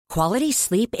Quality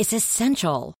sleep is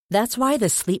essential. That's why the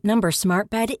Sleep Number Smart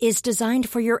Bed is designed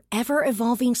for your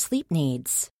ever-evolving sleep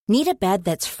needs. Need a bed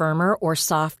that's firmer or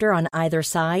softer on either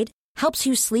side? Helps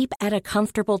you sleep at a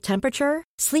comfortable temperature?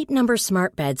 Sleep Number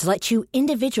Smart Beds let you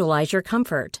individualize your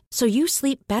comfort, so you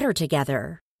sleep better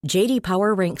together. J.D.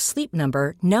 Power ranks Sleep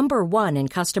Number number 1 in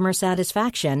customer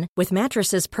satisfaction with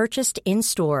mattresses purchased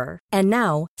in-store. And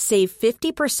now, save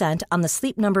 50% on the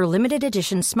Sleep Number Limited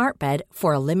Edition Smart Bed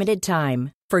for a limited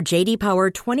time. For J.D.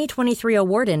 Power 2023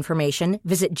 award information,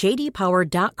 visit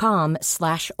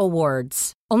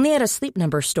jdpower.com/awards. Only at a Sleep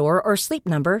Number store or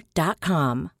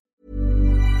sleepnumber.com.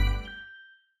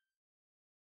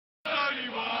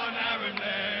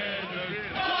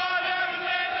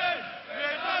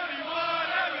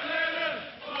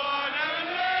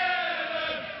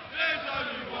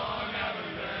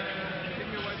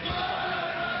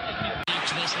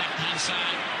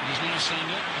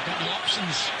 I've got no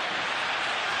options.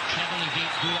 Cleverly beat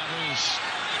Guarulhos.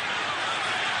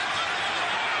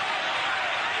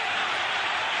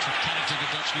 Tough character, the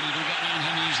Dutchman. You don't get around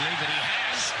him usually, but he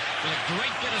has with a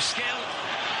great bit of skill.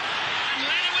 And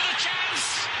Lennon with a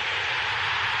chance.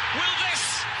 Will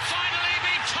this finally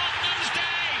be Tottenham's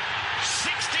day?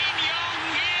 16 young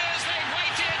years they've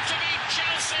waited to beat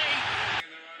Chelsea.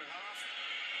 In their own half.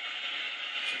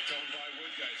 Kicked on by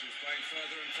Woodgate, who's playing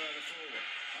further and further forward.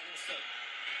 Huddleston,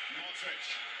 Modric,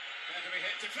 there to be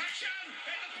hit, deflection,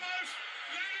 hit the post,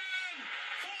 Lennon,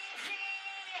 4-4!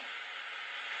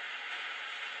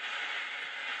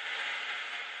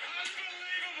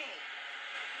 Unbelievable!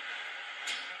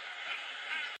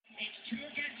 It's 2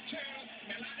 against 2,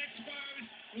 Milan exposed,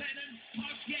 Lennon,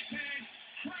 pass Yepes,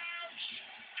 Crouch,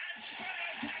 and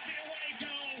Spurs has the away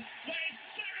goal they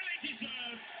thoroughly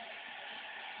deserve.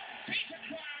 Peter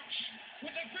Crouch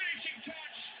with the finishing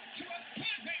touch to a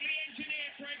perfectly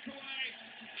engineered breakaway.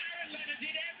 Aaron Lennon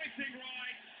did everything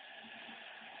right.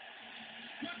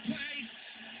 Good pace,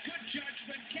 good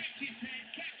judgment, kept his head,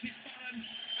 kept his balance,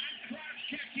 and Crouch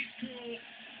kept his cool.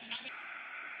 He's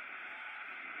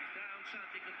down,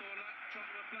 chanting the corner.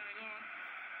 Tottenham are playing on.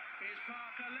 Here's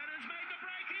Parker. Lennon's made the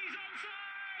break. He's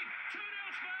onside. 2-0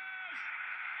 Spurs.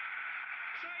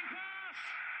 Same pass.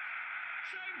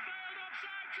 Same failed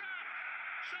offside trap.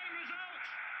 Same result.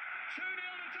 2-0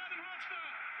 to Tottenham Hotspur.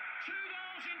 2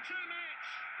 goals in 2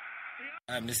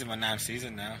 minutes. This is my 9th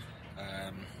season now.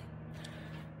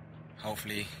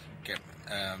 Hopefully get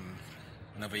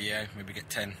another year, maybe get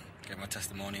 10, get my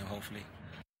testimonial hopefully.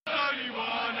 Only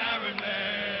one Aaron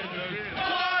Lennon.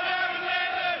 One Aaron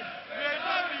Lennon. There's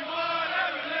only one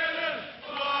Aaron Lennon.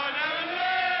 One Aaron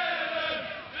Lennon.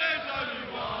 There's only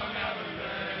one Aaron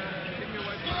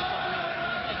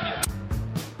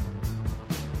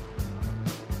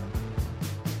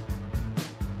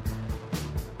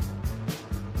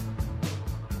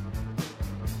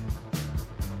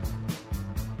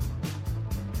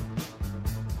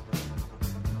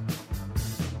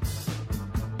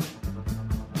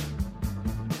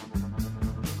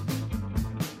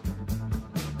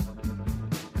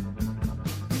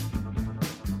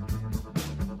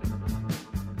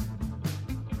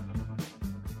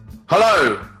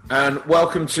Hello, and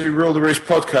welcome to Rule the Roost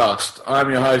podcast. I'm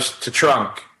your host,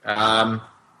 Trunk. I'm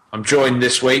joined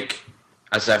this week,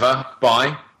 as ever,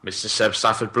 by Mr. Seb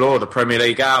Stafford-Bloor, the Premier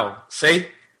League owl. See?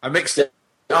 I mixed it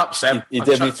up, Seb. You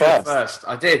did me first.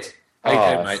 I did. How you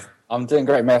doing, mate? I'm doing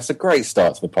great, mate. It's a great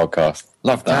start to the podcast.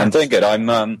 Love that. I'm doing good. I'm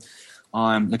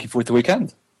looking forward to the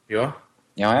weekend. You are?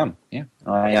 Yeah, I am. Yeah,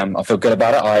 I am. I feel good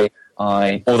about it.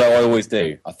 Although I always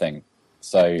do, I think.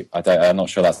 So I'm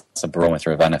not sure that's a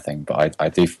barometer of anything, but I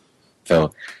do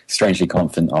feel strangely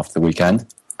confident after the weekend.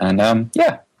 And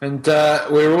yeah. And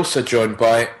we're also joined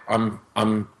by,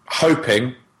 I'm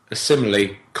hoping, a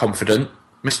similarly confident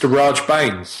Mr. Raj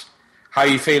Baines. How are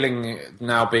you feeling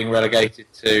now being relegated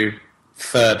to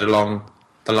third along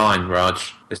the line,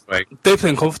 Raj, this week?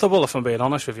 Deeply uncomfortable, if I'm being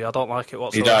honest with you. I don't like it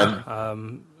whatsoever. You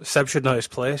don't? Seb should know his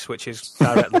place, which is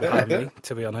directly behind me,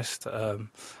 to be honest.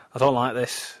 I don't like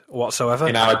this whatsoever.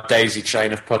 In our daisy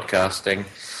chain of podcasting.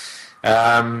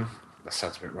 That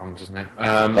sounds a bit wrong, doesn't it?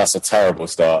 That's a terrible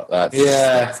start.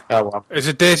 Yeah. Oh, well. Is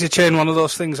a daisy chain one of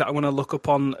those things that I'm going to look up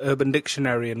on Urban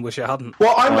Dictionary and wish I hadn't?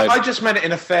 Well, I just meant it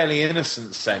in a fairly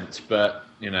innocent sense, but,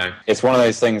 you know. It's one of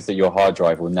those things that your hard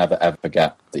drive will never, ever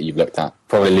forget that you've looked at.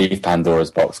 Probably leave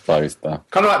Pandora's box closed there.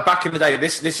 Kind of like back in the day,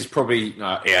 this is probably,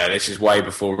 this is way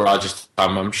before Raj's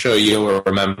time. I'm sure you'll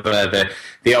remember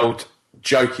the old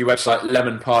jokey website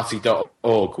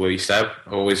lemonparty.org, will you, Seb?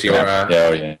 Or was your...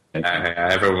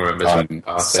 everyone remembers Lemon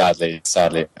Party.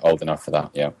 Sadly old enough for that,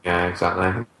 yeah. Yeah,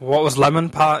 exactly. What was Lemon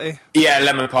Party? Yeah,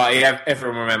 Lemon Party.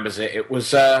 Everyone remembers it. It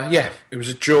was, it was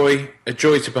a joy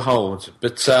to behold.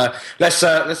 But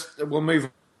we'll move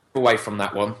away from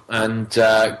that one and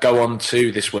go on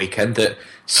to this weekend that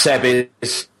Seb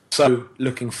is so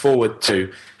looking forward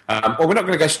to. Well, we're not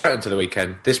going to go straight into the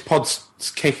weekend. This pod's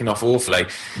kicking off awfully.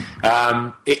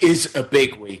 It is a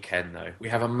big weekend, though. We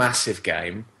have a massive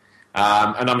game.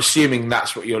 And I'm assuming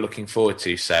that's what you're looking forward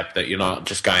to, Seb, that you're not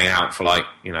just going out for, like,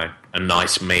 you know, a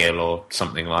nice meal or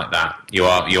something like that. You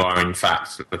are in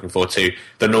fact, looking forward to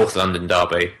the North London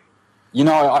derby. You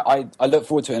know, I look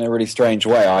forward to it in a really strange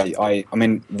way. I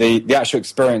mean, the actual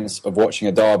experience of watching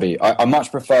a derby, I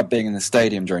much prefer being in the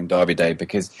stadium during derby day,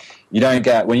 because you don't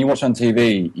get, when you watch on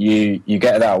TV, you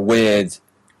get that weird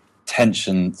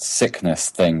tension sickness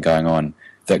thing going on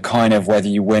that kind of, whether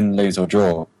you win, lose or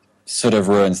draw, sort of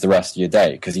ruins the rest of your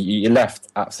day, because you're left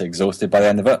absolutely exhausted by the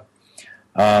end of it.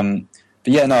 But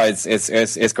yeah, no, it's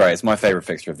great. It's my favourite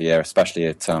fixture of the year, especially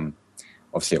at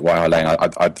obviously at White Hart Lane.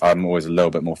 I'm always a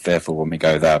little bit more fearful when we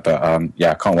go there, but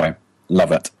yeah, I can't wait.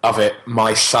 Love it. Love it.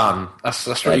 My son. That's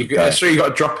what you got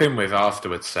to drop in with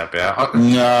afterwards, Seb. Yeah.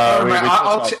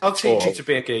 I'll teach you to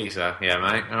be a geezer. Yeah,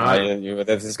 mate. All right.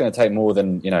 This is going to take more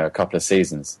than a couple of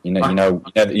seasons. You know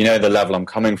the level I'm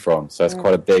coming from, so it's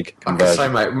quite a big conversion. I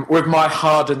can say, mate, with my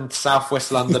hardened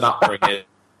Southwest London upbringing,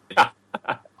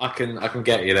 I can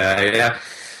get you there. Yeah.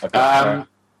 Okay,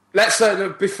 let's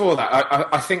before that.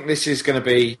 I think this is going to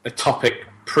be a topic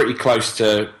pretty close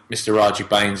to Mr. Raji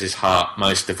Baines' heart,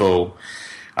 most of all,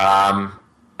 and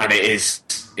it is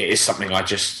something I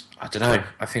don't know.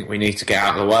 I think we need to get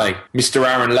out of the way. Mr.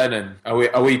 Aaron Lennon,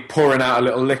 are we pouring out a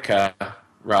little liquor,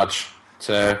 Raj,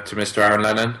 to Mr. Aaron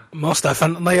Lennon? Most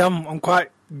definitely. I'm quite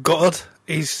gutted.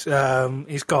 He's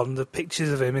gone. The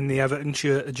pictures of him in the Everton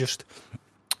shirt are just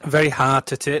very hard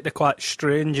to take. They're quite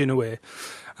strange in a way.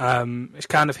 It's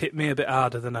kind of hit me a bit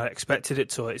harder than I expected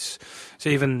it to. It's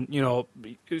even, you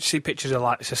see pictures of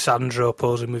like Sandro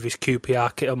posing with his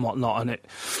QPR kit and whatnot, and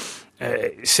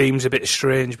it seems a bit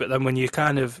strange. But then when you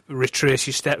kind of retrace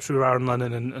your steps with Aaron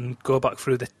Lennon and go back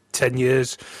through the 10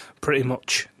 years, pretty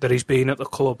much, that he's been at the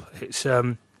club, it's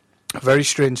a very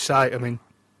strange sight. I mean,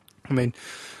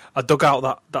 I dug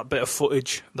out that bit of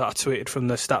footage that I tweeted from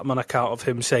the Statman account of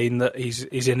him saying that he's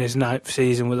in his 9th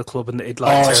season with the club and that he'd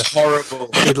like to. It's horrible.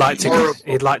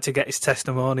 He'd like to get his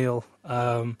testimonial,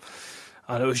 and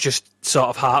it was just sort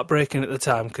of heartbreaking at the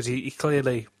time, because he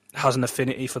clearly has an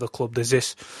affinity for the club. There's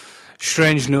this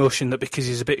strange notion that because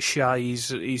he's a bit shy,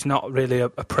 he's not really a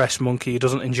press monkey. He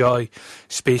doesn't enjoy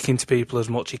speaking to people as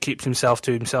much. He keeps himself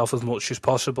to himself as much as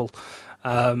possible.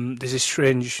 There's this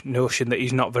strange notion that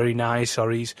he's not very nice,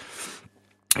 or he's,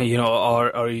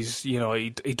 or he's,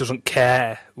 he doesn't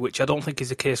care, which I don't think is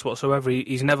the case whatsoever.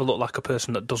 He's never looked like a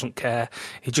person that doesn't care.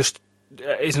 He just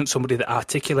isn't somebody that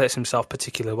articulates himself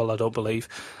particularly well, I don't believe.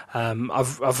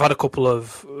 I've had a couple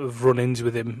of run-ins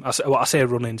with him. I say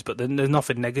run-ins, but there's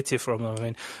nothing negative from him. I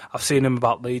mean, I've seen him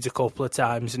about Leeds a couple of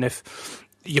times, and if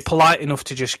you're polite enough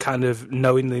to just kind of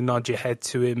knowingly nod your head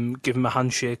to him, give him a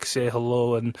handshake, say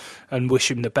hello, and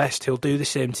wish him the best, he'll do the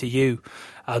same to you,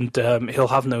 and he'll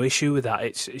have no issue with that.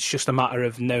 It's just a matter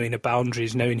of knowing the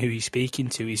boundaries, knowing who he's speaking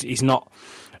to. He's not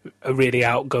a really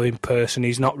outgoing person.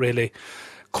 He's not really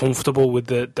comfortable with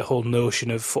the whole notion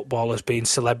of footballers being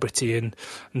celebrity, and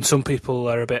some people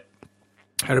are a bit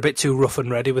too rough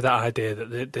and ready with that idea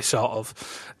that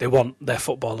they want their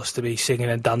footballers to be singing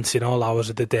and dancing all hours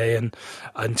of the day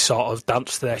and sort of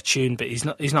dance to their tune. But he's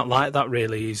not like that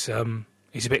really. He's a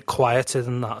bit quieter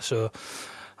than that. So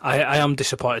I am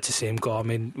disappointed to see him go. I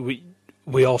mean,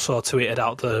 we also tweeted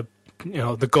out the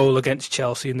goal against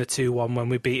Chelsea in the 2-1 when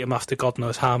we beat him after God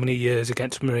knows how many years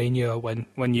against Mourinho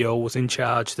when Yo was in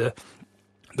charge. The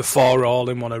 4-4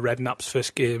 in one of Redknapp's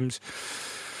first games.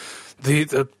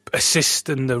 The assist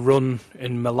and the run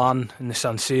in Milan in the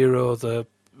San Siro, the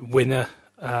winner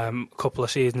a couple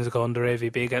of seasons ago under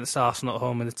AVB against Arsenal at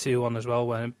home in the 2-1 as well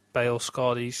when Bale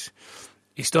scored. He's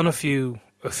done a few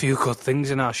good things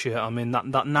in our shirt. I mean, that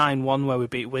 9-1 where we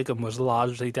beat Wigan was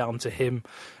largely down to him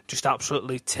just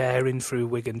absolutely tearing through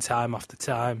Wigan time after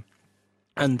time.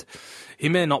 And he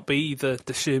may not be the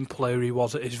same player he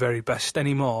was at his very best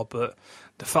anymore, but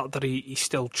the fact that he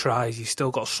still tries, he's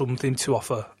still got something to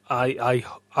offer. I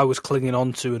was clinging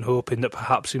on to and hoping that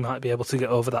perhaps he might be able to get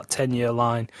over that 10-year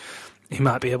line. He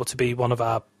might be able to be one of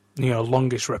our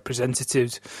longest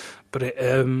representatives, but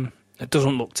it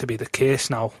doesn't look to be the case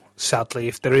now, sadly.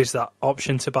 If there is that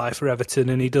option to buy for Everton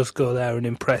and he does go there and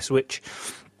impress, which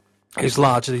is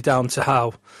largely down to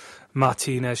how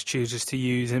Martinez chooses to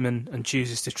use him and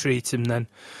chooses to treat him, then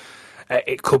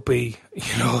it could be,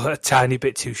 a tiny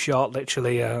bit too short,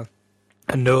 literally a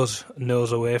nose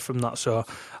away from that. So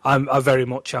I very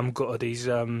much am gutted.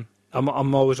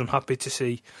 I'm always unhappy to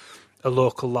see a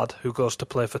local lad who goes to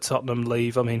play for Tottenham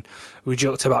leave. I mean, we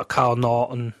joked about Carl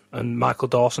Norton and Michael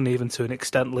Dawson even to an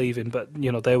extent leaving, but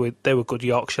they were good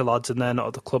Yorkshire lads, and they're not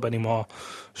at the club anymore.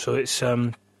 So it's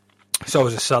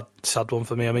always a sad one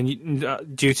for me. I mean,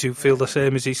 do you feel the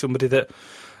same? Is he somebody that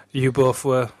you both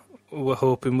were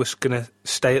hoping was going to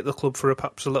stay at the club for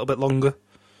perhaps a little bit longer?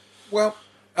 Well,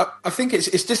 I think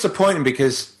it's disappointing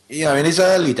because in his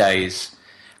early days.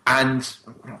 And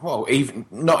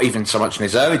not even so much in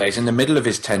his early days, in the middle of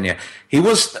his tenure, he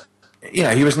was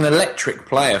an electric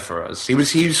player for us.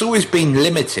 He's always been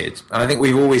limited, and I think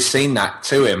we've always seen that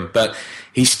to him. But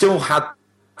he still had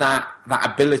that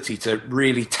ability to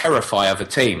really terrify other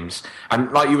teams,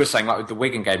 and like you were saying, like with the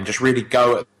Wigan game, just really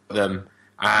go at them,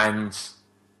 and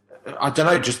I don't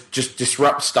know, just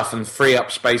disrupt stuff and free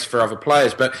up space for other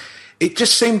players. But it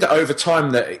just seemed that over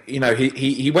time that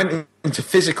he went into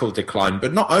physical decline,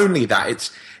 but not only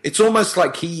that, it's almost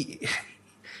like he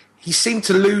seemed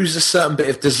to lose a certain bit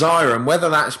of desire, and whether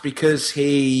that's because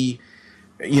he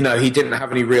didn't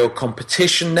have any real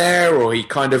competition there, or he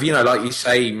kind of like you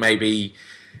say, maybe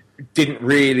didn't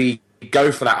really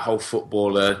go for that whole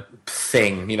footballer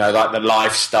thing, like the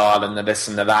lifestyle and the this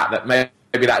and the that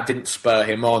maybe that didn't spur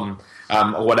him on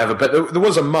or whatever. But there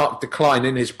was a marked decline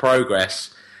in his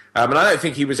progress. And I don't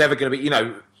think he was ever going to be.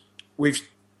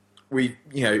 We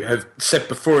have said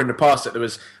before in the past that there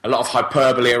was a lot of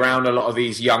hyperbole around a lot of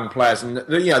these young players, and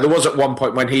there was at one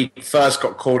point when he first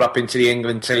got called up into the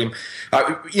England team.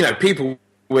 People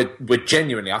were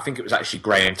genuinely. I think it was actually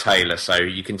Graham Taylor, so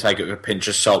you can take it with a pinch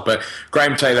of salt. But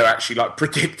Graham Taylor actually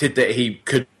predicted that he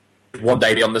could one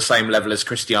day be on the same level as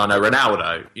Cristiano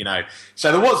Ronaldo.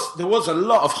 So there was a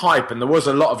lot of hype and there was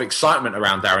a lot of excitement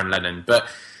around Aaron Lennon, but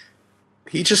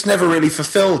he just never really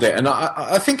fulfilled it. And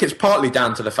I think it's partly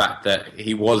down to the fact that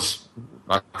he was,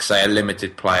 like I say, a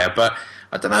limited player. But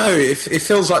I don't know, it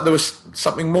feels like there was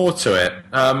something more to it.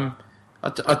 I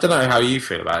don't know how you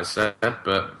feel about it, Seb,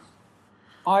 but...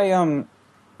 The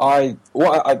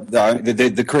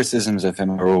criticisms of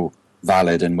him are all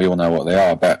valid and we all know what they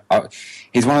are. But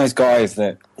he's one of those guys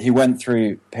that he went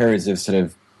through periods of sort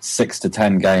of 6 to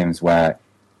 10 games where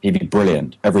he'd be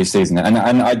brilliant every season,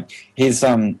 and his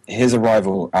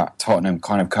arrival at Tottenham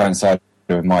kind of coincided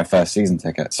with my first season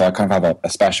ticket, so I kind of have a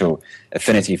special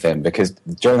affinity for him because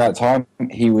during that time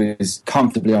he was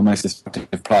comfortably our most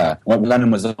effective player. When Lennon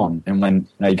was on, and when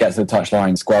you get to the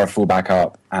touchline, square a fullback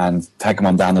up, and take him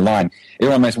on down the line, he's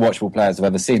one of the most watchable players I've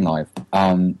ever seen live,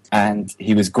 and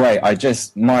he was great.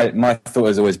 My thought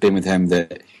has always been with him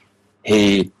that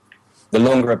the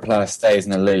longer a player stays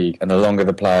in the league and the longer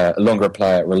a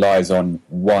player relies on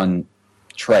one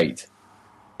trait.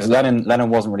 Because Lennon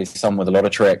wasn't really someone with a lot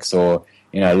of tricks or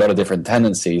a lot of different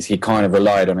tendencies. He kind of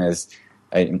relied on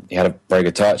he had a very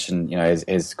good touch and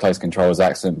his close control was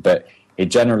excellent, but he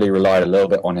generally relied a little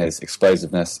bit on his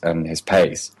explosiveness and his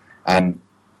pace. And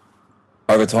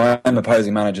over time,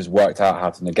 opposing managers worked out how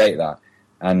to negate that.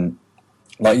 And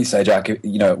like you say, Jack,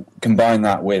 combine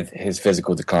that with his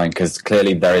physical decline, because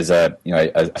clearly there is a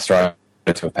stride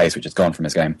to a pace which has gone from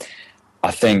his game.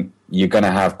 I think you're going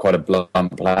to have quite a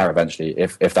blunt player eventually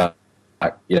if that,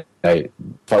 for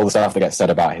all the stuff that gets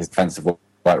said about his defensive work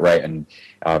rate and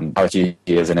how he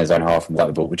is in his own half and without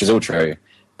the ball, which is all true,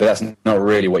 but that's not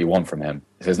really what you want from him.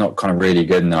 So it's not kind of really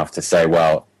good enough to say,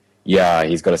 well, yeah,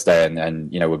 he's got to stay and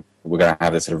we're going to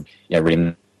have this sort of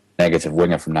really negative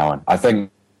winger from now on. I think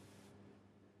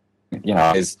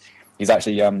he's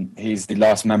actually he's the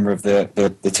last member of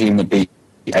the team that beat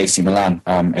AC Milan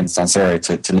in San Siro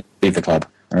to leave the club.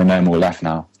 There are no more left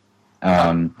now.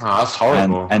 That's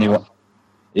horrible.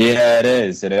 Yeah, it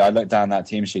is. I looked down that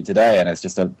team sheet today, and it's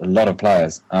just a lot of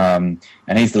players. And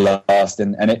he's the last,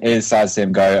 and it is sad to see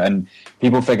him go. And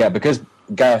people forget, because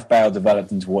Gareth Bale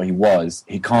developed into what he was,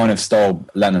 he kind of stole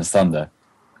Lennon's thunder.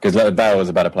 Because Bale was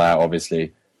a better player,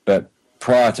 obviously, but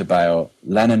prior to Bale,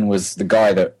 Lennon was the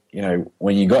guy that,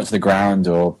 when you got to the ground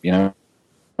or,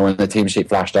 when the team sheet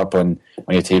flashed up on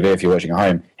your TV if you're watching at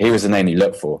home, he was the name you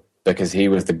looked for because he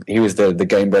was the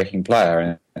game-breaking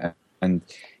player. And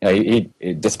he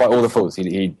despite all the faults,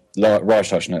 he Raj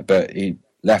touched on it, but he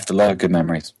left a lot of good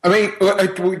memories. I mean,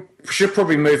 we should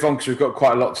probably move on because we've got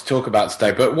quite a lot to talk about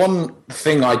today. But one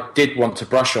thing I did want to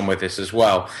brush on with this as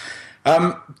well,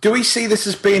 do we see this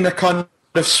as being a kind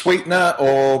of sweetener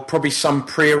or probably some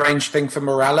pre-arranged thing for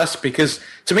Morales? Because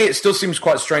to me it still seems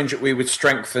quite strange that we would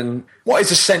strengthen what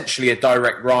is essentially a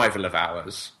direct rival of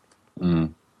ours. I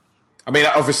mean,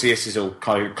 obviously this is all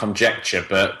kind of conjecture,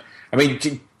 but I mean,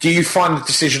 do you find the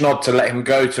decision odd to let him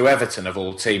go to Everton of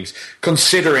all teams,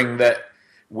 considering that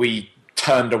we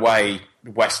turned away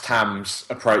West Ham's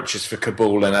approaches for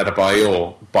Kabul and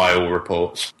Adebayor by all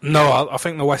reports? No, I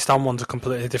think the West Ham one's a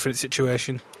completely different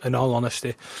situation, in all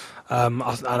honesty. And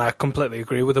I completely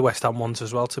agree with the West Ham ones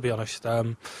as well, to be honest.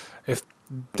 If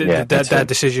their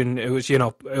decision, it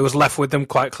was left with them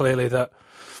quite clearly that,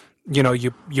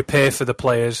 you pay for the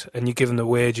players and you give them the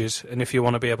wages, and if you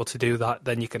want to be able to do that,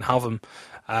 then you can have them.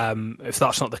 If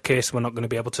that's not the case, we're not going to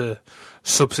be able to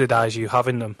subsidise you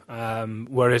having them.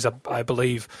 Whereas I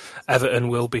believe Everton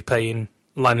will be paying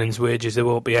Lennon's wages. There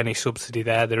won't be any subsidy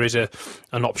there. There is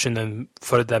an option then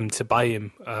for them to buy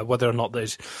him. Whether or not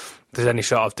there's any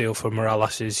sort of deal for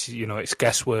Morales is, it's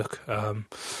guesswork.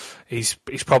 He's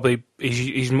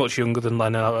much younger than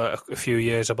Lennon, a few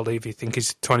years, I believe. I think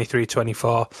he's 23,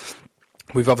 24.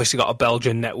 We've obviously got a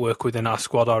Belgian network within our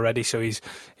squad already, so he's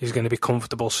going to be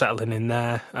comfortable settling in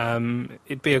there.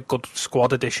 It'd be a good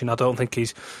squad addition. I don't think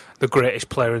he's the greatest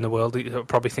player in the world. I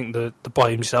probably think the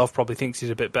boy himself probably thinks he's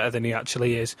a bit better than he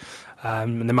actually is.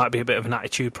 And there might be a bit of an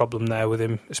attitude problem there with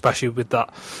him, especially with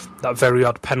that very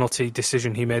odd penalty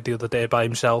decision he made the other day by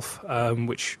himself,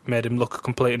 which made him look a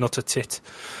complete and utter tit.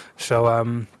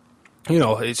 So,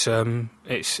 it's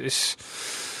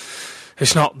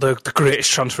not the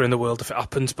greatest transfer in the world if it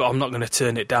happens, but I'm not going to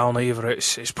turn it down either.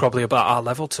 It's probably about our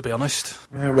level, to be honest.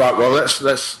 Yeah, right. Well,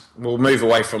 we'll move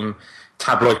away from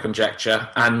tabloid conjecture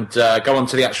and go on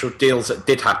to the actual deals that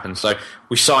did happen. So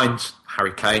we signed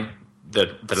Harry Kane.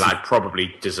 The lad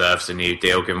probably deserves a new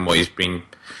deal given what he's been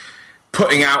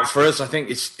putting out for us. I think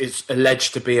it's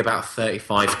alleged to be about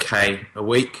 35k a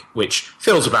week, which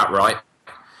feels about right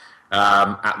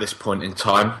at this point in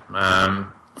time. A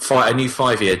new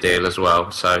 5-year deal as well,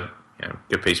 so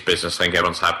good piece of business. I think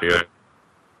everyone's happy with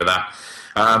that.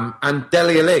 And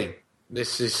Dele Alli,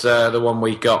 this is the one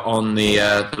we got on the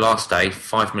last day,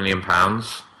 £5 million,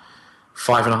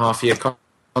 5.5-year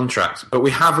contract. But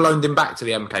we have loaned him back to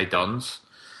the MK Dons.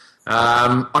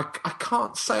 I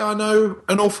can't say I know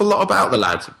an awful lot about the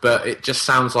lad, but it just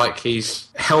sounds like he's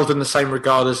held in the same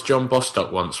regard as John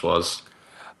Bostock once was.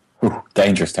 Ooh,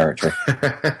 dangerous territory.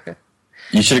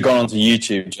 You should have gone onto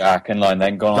YouTube, Jack, and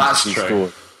then gone on to Score,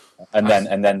 and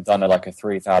then done a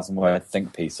 3,000 word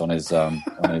think piece on his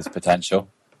potential.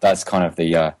 That's kind of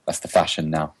that's the fashion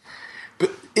now.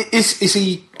 But is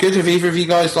he good? Have either of you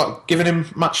guys given him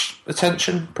much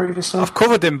attention previously? I've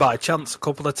covered him by chance a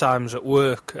couple of times at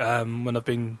work when I've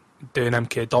been doing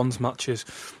MK Dons matches,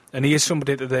 and he is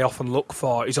somebody that they often look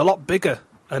for. He's a lot bigger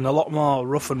and a lot more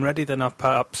rough and ready than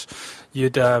perhaps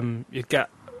you'd get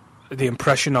the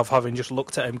impression of having just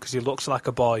looked at him, because he looks like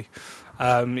a boy.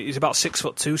 He's about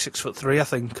 6'2", 6'3", I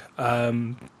think,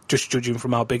 just judging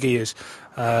from how big he is.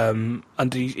 And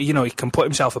he can put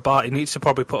himself about. He needs to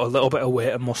probably put a little bit of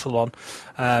weight and muscle on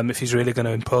if he's really going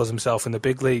to impose himself in the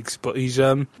big leagues. But he's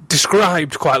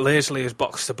described quite lazily as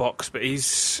box to box, but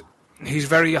he's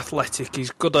very athletic.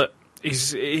 He's good at.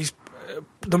 He's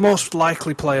the most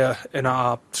likely player in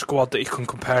our squad that you can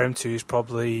compare him to is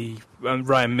probably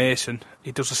Ryan Mason.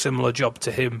 He does a similar job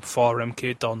to him for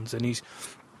MK Dons, and he's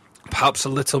perhaps a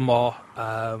little more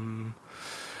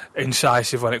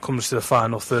incisive when it comes to the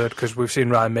final third, because we've seen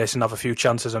Ryan Mason have a few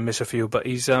chances and miss a few, but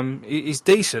he's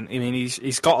decent. I mean,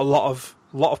 he's got a lot of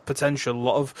potential, a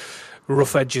lot of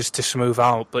rough edges to smooth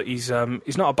out, but he's not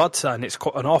a bad sign. It's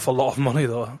quite an awful lot of money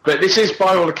though. But this is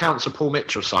by all accounts a Paul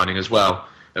Mitchell signing as well.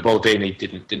 Baldini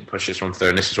didn't push this one through,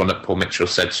 and this is one that Paul Mitchell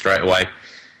said straight away,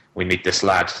 we need this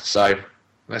lad. So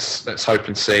let's hope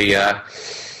and see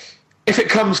if it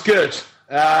comes good.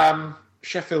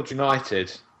 Sheffield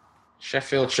United.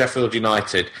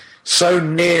 So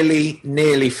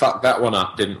nearly fucked that one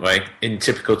up, didn't we? In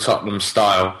typical Tottenham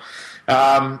style.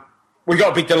 We've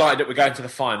got to be delighted that we're going to the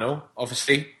final,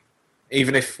 obviously,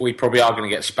 even if we probably are going to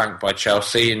get spanked by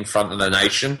Chelsea in front of the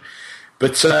nation.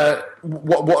 But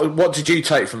what did you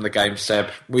take from the game,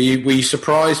 Seb? Were you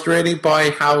surprised really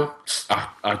by how,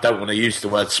 I don't want to use the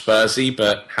word Spursy,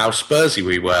 but how Spursy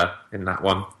we were in that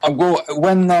one? Well,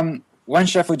 when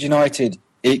Sheffield United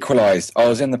equalised, I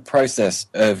was in the process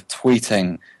of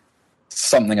tweeting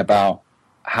something about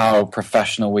how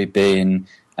professional we've been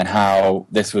and how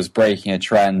this was breaking a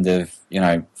trend of,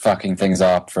 fucking things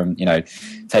up from,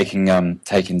 snatching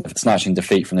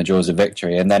defeat from the jaws of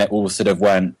victory. And then it all sort of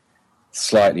went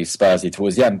slightly Spursy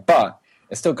towards the end. But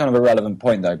it's still kind of a relevant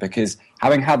point though, because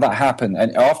having had that happen,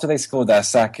 and after they scored their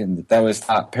second, there was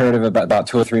that period of about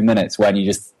 2 or 3 minutes when you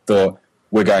just thought,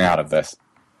 we're going out of this,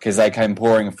 because they came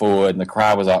pouring forward and the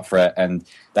crowd was up for it, and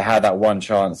they had that one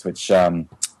chance which,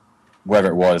 whether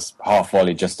it was half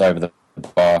volley just over the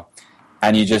bar,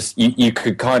 and you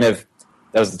could kind of,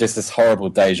 there was just this horrible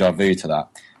deja vu to that.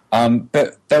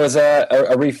 But there was a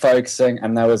refocusing,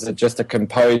 and there was just a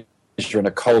composure and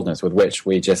a coldness with which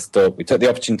we just thought, we took the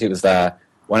opportunity that was there,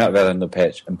 went out there on the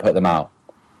pitch and put them out.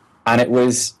 And it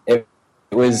was they're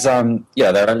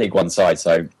a League One side,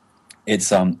 so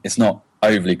it's not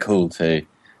overly cool to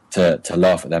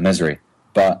laugh at their misery,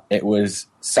 but it was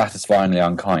satisfyingly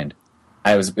unkind.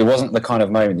 And it wasn't the kind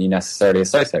of moment that you necessarily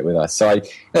associate with us. So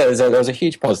there was a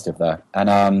huge positive there,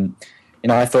 and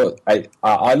I thought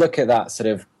I look at that sort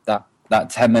of that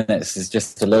 10 minutes is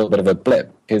just a little bit of a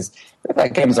blip, because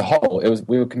that game as a whole,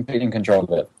 we were completely in control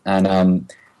of it, and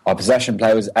our possession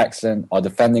play was excellent. Our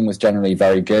defending was generally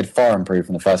very good, far improved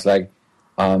from the first leg,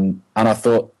 and I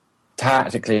thought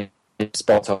tactically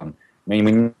spot on. I mean,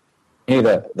 we knew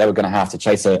that they were going to have to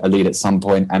chase a lead at some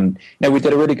point, and we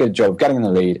did a really good job of getting in the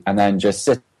lead and then just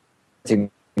sitting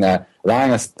there,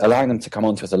 allowing them to come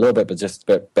onto us a little bit,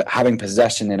 but having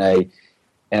possession in a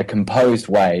composed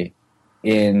way,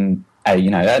 in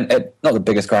not the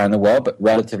biggest ground in the world, but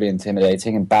relatively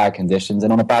intimidating in bad conditions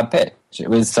and on a bad pitch. It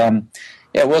was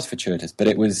it was fortuitous, but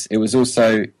it was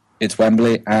also, it's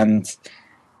Wembley, and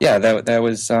there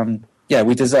was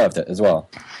we deserved it as well.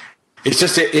 It's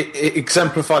just it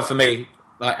exemplified for me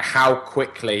like how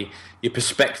quickly your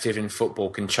perspective in football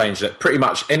can change. That pretty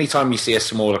much any time you see a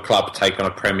smaller club take on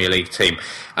a Premier League team,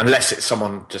 unless it's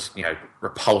someone just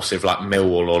repulsive like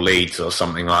Millwall or Leeds or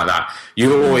something like that,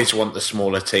 you always want the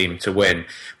smaller team to win.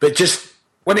 But just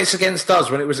when it's against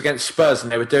us, when it was against Spurs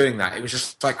and they were doing that, it was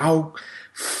just like, oh,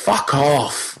 fuck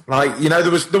off. Like,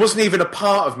 there wasn't even a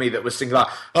part of me that was thinking like,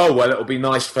 oh well, it'll be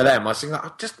nice for them. I was thinking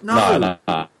like, just no.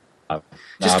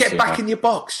 Just get back in your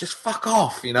box. Just fuck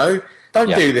off,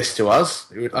 Don't do this to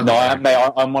us. I'm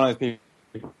one of those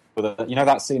people that,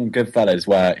 that scene in Goodfellas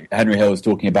where Henry Hill is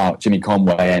talking about Jimmy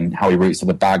Conway and how he roots for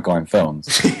the bad guy in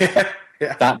films. Yeah.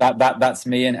 That's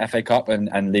me in FA Cup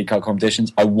and League Cup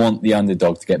competitions. I want the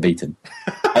underdog to get beaten.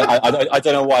 I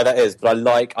don't know why that is, but I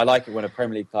like it when a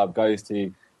Premier League club goes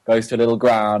to a little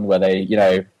ground where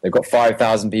they've got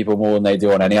 5,000 people more than they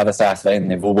do on any other Saturday, and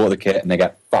they've all bought the kit and they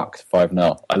get fucked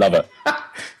 5-0. I love it.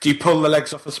 Do you pull the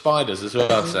legs off the spiders as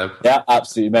well, Seb? Yeah,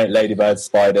 absolutely, mate. Ladybirds,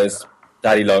 spiders,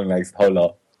 daddy long legs, whole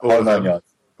lot. All of them.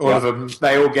 All of them.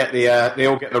 They all get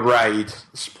the raid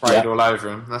sprayed all over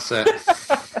them. That's it.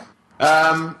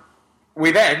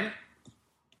 We then,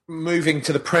 moving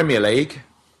to the Premier League,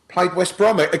 played West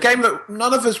Brom, a game that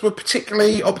none of us were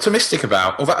particularly optimistic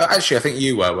about. Although, actually, I think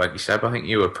you were, weren't you, Seb? I think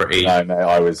you were pretty... No,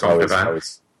 I was. No,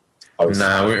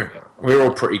 we were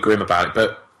all pretty grim about it,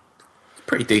 but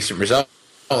pretty decent result.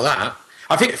 All that.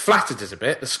 I think it flattered us a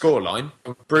bit, the scoreline,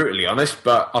 I'm brutally honest,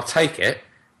 but I'll take it.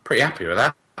 Pretty happy with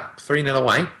that. 3-0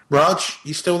 away. Raj,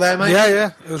 you still there, mate?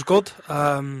 Yeah, it was good.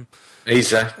 He's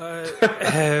there.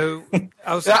 That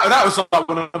was like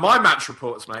one of my match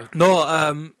reports, mate. No,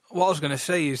 what I was going to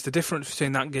say is the difference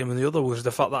between that game and the other was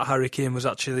the fact that Harry Kane was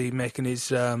actually making his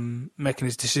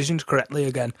decisions correctly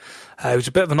again. It was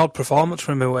a bit of an odd performance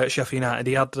from him away at Sheffield United.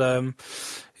 He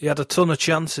had a ton of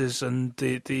chances, and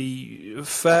the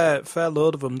fair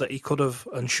load of them that he could have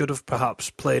and should have perhaps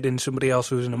played in somebody else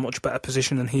who was in a much better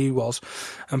position than he was.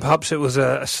 And perhaps it was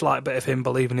a slight bit of him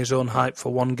believing his own hype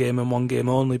for one game and one game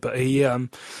only. But he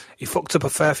fucked up a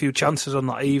fair few chances on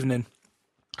that evening,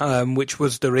 which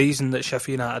was the reason that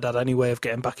Sheffield United had any way of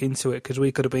getting back into it, because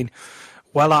we could have been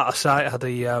well out of sight had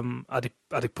he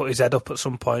put his head up at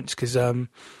some points, because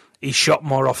he shot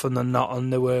more often than not,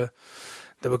 and they were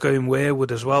going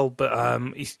wayward as well, but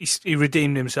he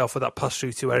redeemed himself with that pass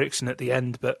through to Eriksen at the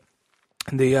end. But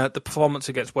the performance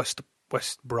against West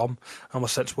Brom, I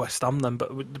almost said West Ham then,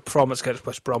 but the performance against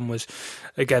West Brom was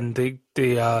again the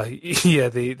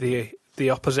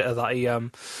opposite of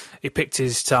that. He picked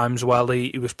his times well.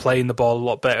 He was playing the ball a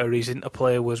lot better. His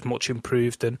interplay was much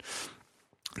improved, and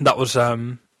that was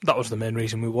the main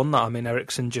reason we won that. I mean,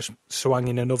 Eriksen just swung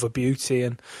in another beauty,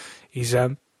 and he's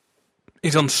on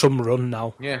some run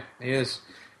now. Yeah, he is.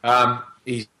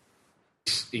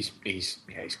 He's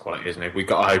quality, isn't he? We've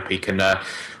got to hope he can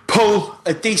pull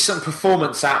a decent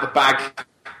performance out of the bag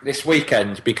this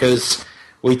weekend, because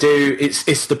we do.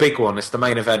 It's the big one. It's the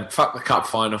main event. Fuck the cup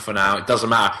final for now. It doesn't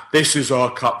matter. This is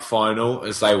our cup final,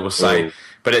 as they will say,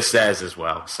 but it's theirs as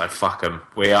well. So fuck them.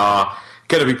 We are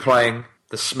going to be playing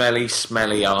the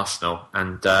smelly Arsenal,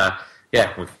 and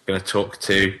yeah, we're going to talk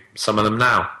to some of them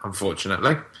now,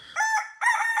 unfortunately.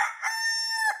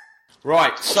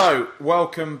 Right, so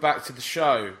welcome back to the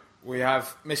show. We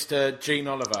have Mr. Gene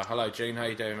Oliver. Hello, Gene. How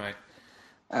you doing, mate?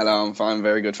 Hello, I'm fine.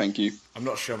 Very good, thank you. I'm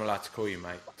not sure I'm allowed to call you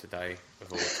mate today,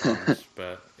 of all times,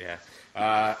 but yeah.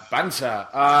 Banter.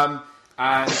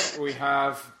 And we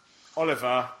have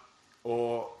Oliver,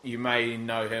 or you may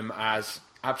know him as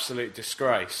Absolute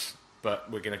Disgrace,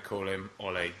 but we're going to call him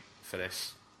Ollie for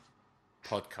this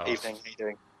podcast. Evening, how you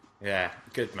doing? Yeah,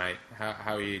 good, mate.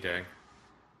 How are you doing?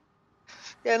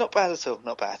 Yeah, not bad at all,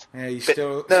 not bad. Yeah, you Bit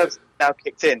still... nerves now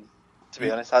kicked in, to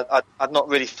be honest. I'd not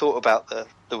really thought about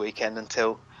the weekend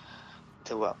until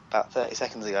about 30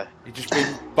 seconds ago. You've just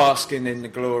been basking in the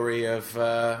glory of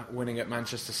winning at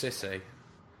Manchester City.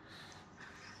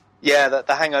 Yeah,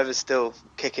 the hangover's still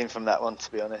kicking from that one,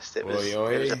 to be honest. It was,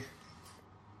 oi.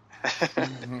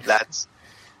 Lads.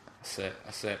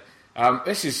 That's it.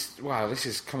 This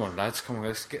is, come on, lads, come on,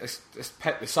 let's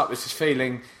pet this up. This is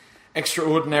feeling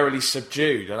extraordinarily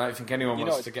subdued. I don't think anyone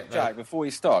wants to get there. Jack, before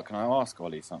you start, can I ask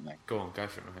Ollie something? Go on, go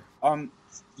for it, mate.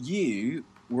 You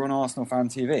were on Arsenal Fan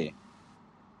TV.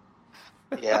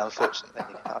 Yeah, unfortunately.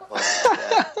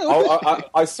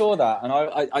 I saw that, and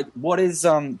I what is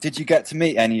did you get to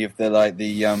meet any of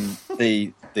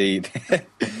the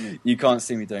you can't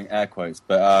see me doing air quotes,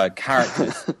 but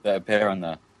characters that appear on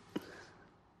there?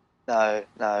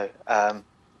 No.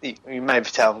 You may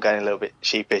tell I'm going a little bit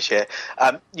sheepish here.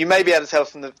 You may be able to tell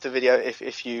from the video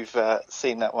if you've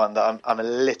seen that one that I'm a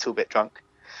little bit drunk.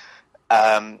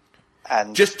 And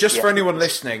just for anyone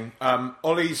listening,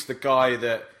 Ollie's the guy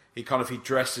that he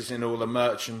dresses in all the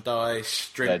merchandise,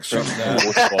 drinks from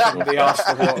the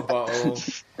Arsenal water bottle.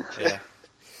 Yeah.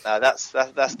 No,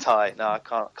 that's Ty. No, I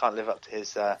can't live up to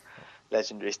his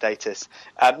legendary status.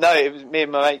 No, it was me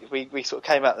and my mate. We sort of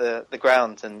came out the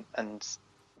ground and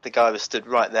the guy was stood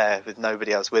right there with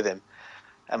nobody else with him,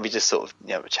 and we just sort of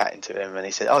were chatting to him, and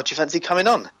he said, "Oh, do you fancy coming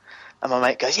on?" And my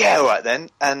mate goes, "Yeah, all right then."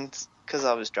 And because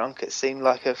I was drunk, it seemed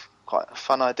like quite a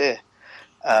fun idea.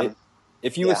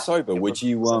 If you were sober, would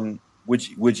you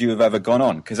have ever gone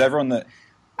on? Because everyone that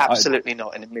absolutely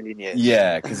not in a million years.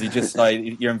 Yeah, because you just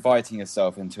you're inviting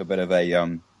yourself into a bit of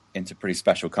into pretty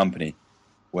special company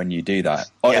when you do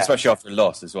that, especially after a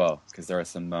loss as well. Because there are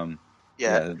some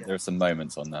there are some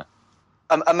moments on there.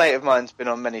 A mate of mine's been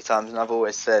on many times, and I've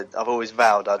always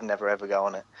vowed I'd never ever go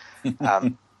on it.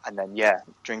 And then,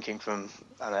 drinking from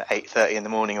 8:30 in the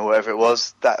morning or whatever it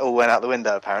was, that all went out the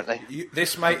window apparently.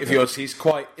 This mate of yours, he's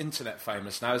quite internet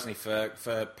famous now, isn't he?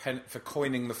 For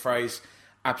coining the phrase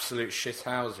 "absolute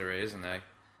shithousery," isn't he?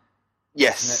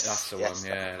 Yes, that's the one.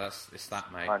 Yeah, it's that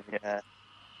mate.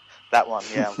 That one.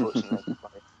 Yeah, unfortunately.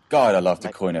 God, I'd love to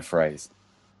coin a phrase.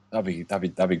 That'd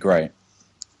be great.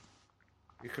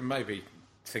 You can maybe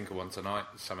think of one tonight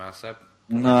somehow, Seb.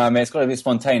 No, I mean it's got to be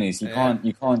spontaneous. You can't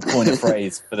coin a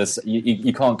phrase for this.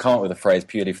 You can't come up with a phrase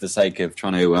purely for the sake of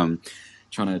trying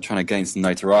to gain some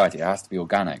notoriety. It has to be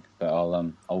organic. But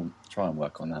I'll try and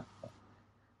work on that. I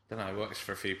don't know. It works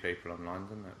for a few people online,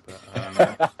 doesn't it?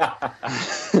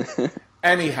 But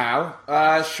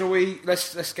anyhow, shall we?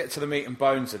 Let's get to the meat and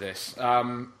bones of this.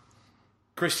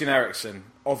 Christian Eriksen,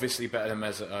 obviously better than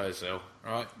Mesut Ozil,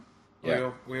 right?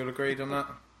 Yeah. We all agreed on that?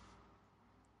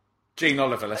 Gene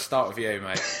Oliver, let's start with you,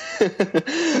 mate.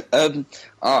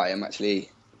 I am actually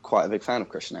quite a big fan of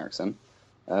Christian Eriksen.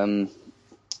 I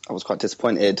was quite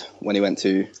disappointed when he went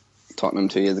to Tottenham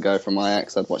 2 years ago from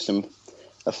Ajax. I'd watched him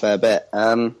a fair bit.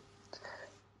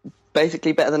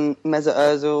 Basically better than Mesut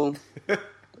Ozil.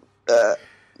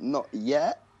 Not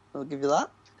yet, I'll give you that.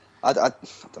 I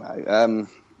don't know.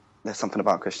 There's something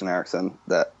about Christian Eriksen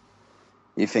that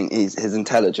you think his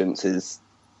intelligence is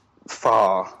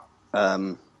far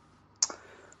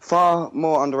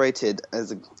more underrated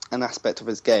as an aspect of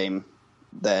his game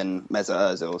than Mesut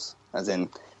Ozil's. As in,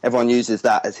 everyone uses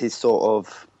that as his sort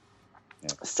of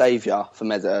saviour for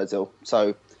Mesut Ozil.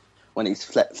 So when he's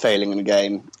failing in a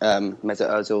game, Mesut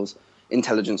Ozil's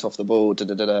intelligence off the ball,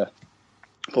 But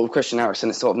with Christian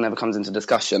Eriksen, it sort of never comes into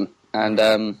discussion. And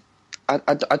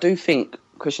I do think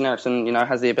Christian Eriksen,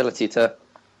 has the ability to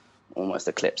almost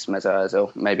eclipse Mesut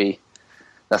Ozil. Maybe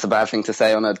that's a bad thing to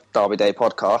say on a Derby Day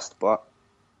podcast, but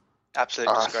absolute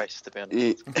disgrace, to be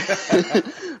honest.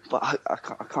 But I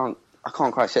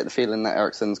can't quite shake the feeling that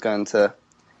Eriksen's going to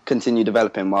continue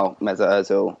developing while Mesut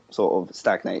Ozil sort of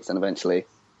stagnates and eventually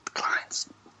declines.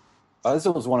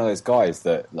 Ozil was one of those guys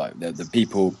that the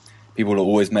people will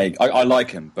always make. I like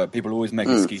him, but people always make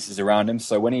excuses around him.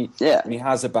 So when he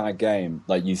has a bad game,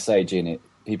 like you say, Gene,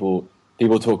 people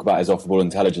talk about his off-the-ball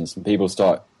intelligence, and people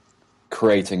start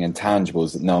creating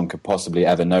intangibles that no one could possibly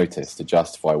ever notice to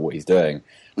justify what he's doing.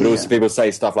 But also people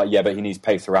say stuff like, yeah, but he needs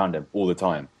pace around him all the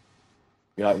time.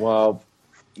 You're like, well,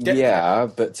 yeah,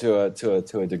 but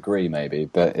to a degree maybe.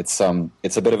 But it's a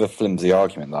bit of a flimsy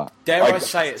argument, that. Dare I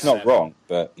say it's not wrong,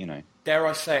 but, you know. Dare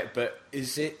I say it, but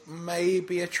is it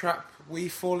maybe a trap we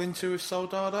fall into with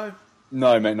Soldado?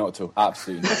 No, mate, not at all.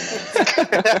 Absolutely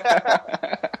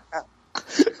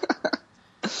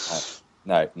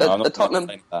not. No, I'm not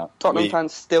saying that. Tottenham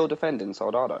fans still defending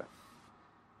Soldado.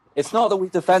 It's not that we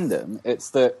defend him. It's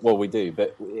that, well, we do,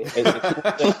 but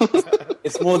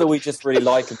it's more that we just really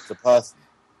like him as a person.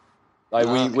 Like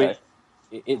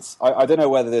I don't know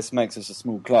whether this makes us a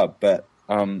small club, but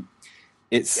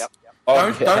it's. Yep.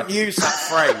 Don't use that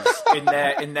phrase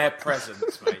in their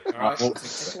presence, mate. All right?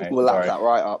 We'll lap that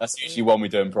right up. That's usually one we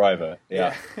do in private.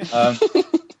 Yeah.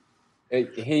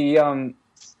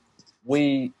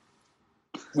 We're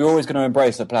always going to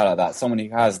embrace a player like that, someone who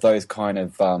has those kind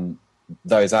of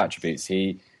those attributes.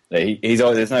 He's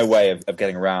there's no way of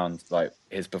getting around like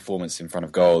his performance in front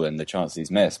of goal and the chances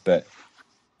he's missed, but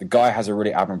the guy has a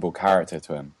really admirable character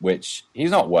to him, which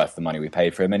he's not worth the money we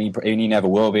paid for him, and he never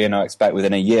will be. And I expect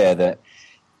within a year that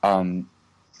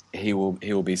he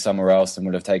will be somewhere else and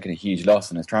will have taken a huge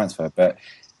loss in his transfer. But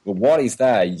while he's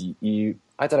there, I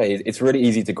don't know. It's really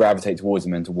easy to gravitate towards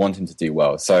him and to want him to do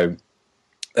well. So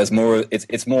there's more.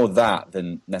 It's more that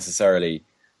than necessarily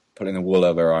putting the wool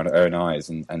over our own eyes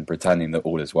and pretending that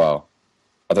all is well.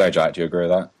 I don't know, Jack. Do you agree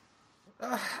with that?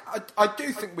 I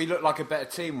do think we look like a better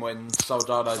team when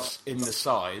Soldado's in the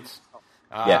side.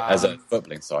 As a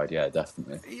footballing side, yeah,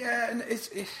 definitely. Yeah, and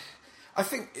I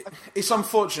think it's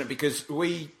unfortunate because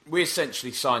we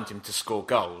essentially signed him to score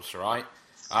goals, right?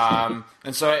 And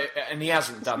he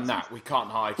hasn't done that. We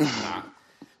can't hide from that.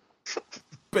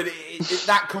 But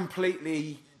that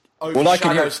completely overshadows... Well, I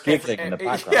can hear it giggling in the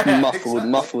background.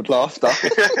 Muffled laughter.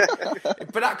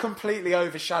 But that completely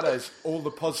overshadows all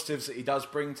the positives that he does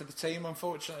bring to the team,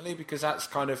 unfortunately, because that's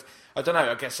kind of... I don't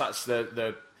know, I guess that's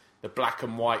the black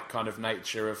and white kind of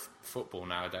nature of football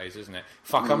nowadays, isn't it?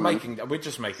 Fuck, we're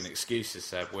just making excuses,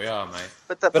 Seb. We are, mate.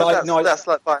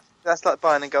 That's like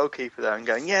buying a goalkeeper there and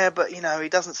going, yeah, but you know he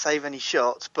doesn't save any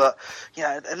shots, but you know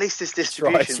at least his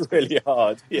distribution. It's really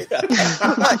hard. Yeah.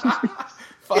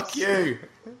 Fuck you.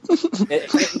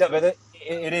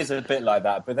 It is a bit like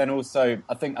that, but then also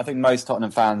I think most Tottenham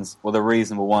fans, or the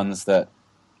reasonable ones that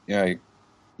you know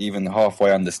even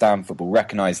halfway understand football,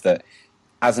 recognise that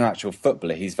as an actual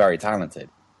footballer, he's very talented.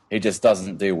 He just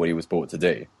doesn't do what he was brought to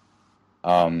do,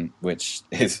 which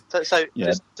is... So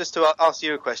just to ask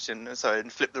you a question, sorry,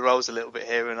 and flip the roles a little bit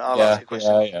here, and I'll ask you a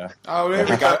question. Yeah. Oh, here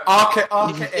we go. Arc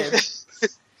it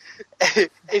in.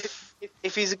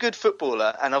 If he's a good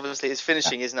footballer, and obviously his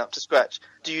finishing isn't up to scratch,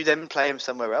 do you then play him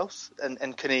somewhere else?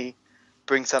 And can he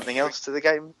bring something else to the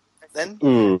game then?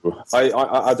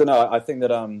 I don't know. I think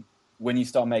that... when you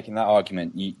start making that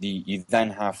argument, you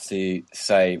then have to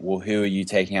say, well, who are you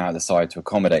taking out of the side to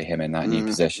accommodate him in that new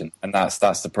position? And that's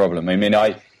the problem. I mean,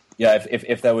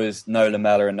 if there was no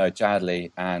Lamela and no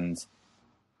Chadley, and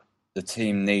the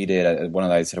team needed one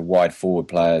of those sort of wide forward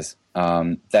players,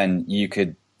 then you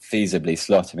could feasibly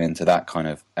slot him into that kind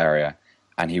of area,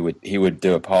 and he would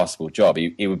do a passable job.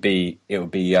 It would be a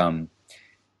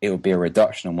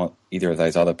reduction on what either of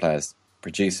those other players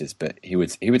produces, but he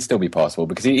would still be passable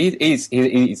because his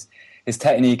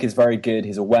technique is very good.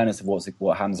 His awareness of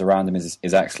what happens around him is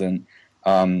excellent,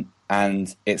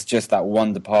 and it's just that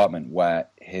one department where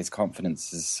his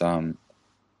confidence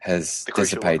has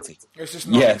dissipated. It's just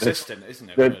non-existent, isn't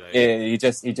it? Really? He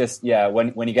just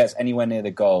when he gets anywhere near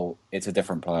the goal, it's a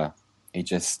different player. He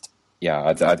just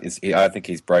I think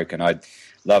he's broken. I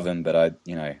love him, but I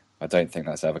don't think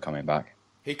that's ever coming back.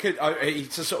 He could.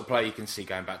 He's the sort of player you can see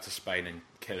going back to Spain and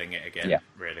killing it again. Yeah.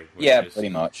 Really. Pretty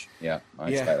much. Yeah, I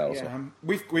expect that also. Yeah.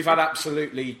 We've had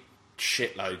absolutely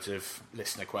shitloads of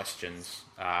listener questions,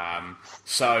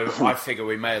 so I figure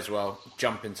we may as well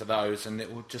jump into those, and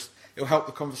it'll help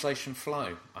the conversation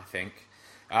flow. I think.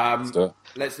 Let's do it.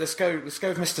 Let's go with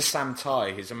Mr. Sam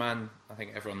Tighe. He's a man I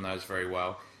think everyone knows very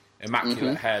well.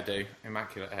 Immaculate hairdo.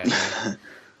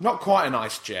 Not quite a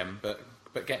nice gem, but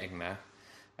getting there.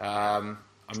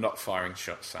 I'm not firing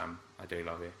shots, Sam. I do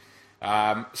love you.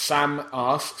 Sam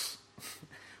asks,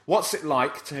 what's it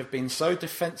like to have been so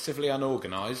defensively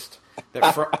unorganised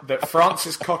that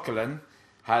Francis Coquelin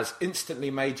has instantly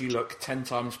made you look 10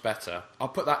 times better? I'll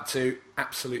put that to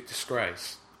absolute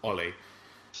disgrace. Ollie.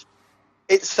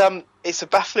 It's a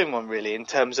baffling one, really, in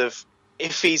terms of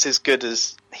if he's as good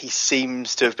as he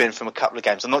seems to have been from a couple of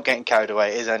games. I'm not getting carried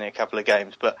away. It is only a couple of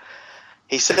games, but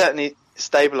he certainly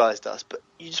stabilised us. But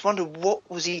you just wonder, what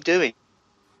was he doing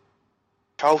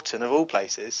Charlton of all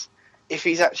places if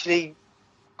he's actually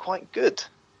quite good?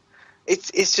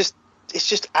 It's just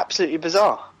absolutely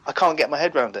bizarre. I can't get my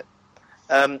head around it.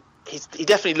 He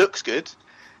definitely looks good.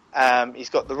 He's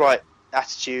got the right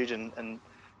attitude and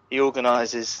he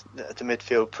organises the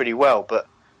midfield pretty well. But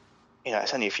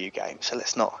it's only a few games, so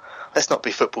let's not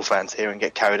be football fans here and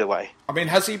get carried away. I mean,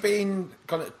 has he been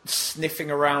kind of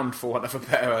sniffing around, for want of a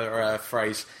better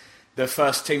phrase, the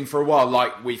first team for a while,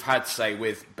 like we've had, say,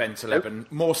 with Bentaleb and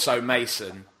more so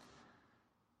Mason?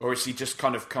 Or has he just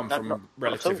kind of come from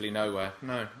relatively nowhere?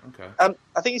 No, okay.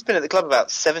 I think he's been at the club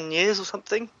about 7 years or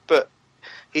something, but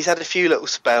he's had a few little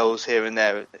spells here and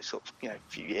there, sort of, a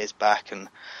few years back, and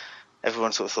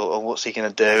everyone sort of thought, oh, what's he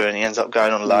going to do? And he ends up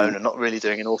going on loan and not really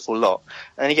doing an awful lot.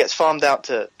 And then he gets farmed out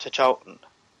to Charlton.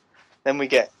 Then we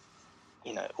get,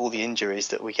 all the injuries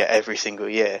that we get every single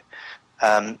year.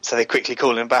 So they quickly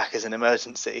call him back as an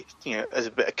emergency, as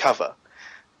a bit of cover.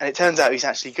 And it turns out he's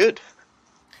actually good.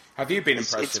 Have you been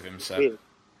impressed with him, sir?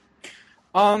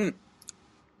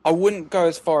 I wouldn't go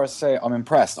as far as say I'm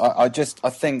impressed. I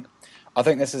think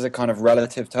this is a kind of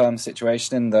relative term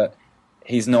situation in that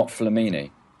he's not Flamini.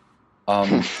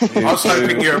 I was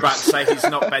hoping you were about to say he's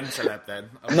not Bentaleb then.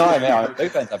 No, I do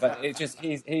Bentaleb, but it's just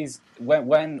he's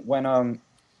when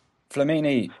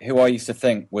Flamini, who I used to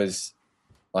think was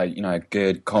like a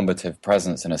good combative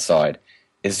presence in a side,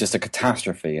 is just a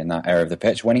catastrophe in that area of the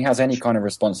pitch. When he has any kind of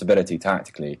responsibility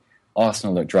tactically,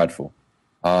 Arsenal look dreadful.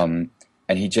 And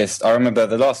I remember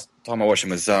the last time I watched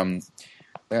him was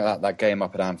that game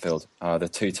up at Anfield, the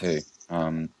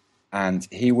 2-2. And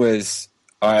he was,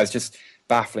 it's just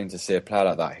baffling to see a player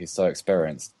like that who's so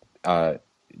experienced, looks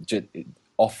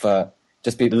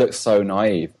so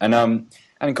naive. And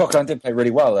Coquelin did play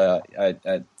really well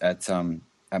at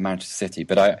Manchester City,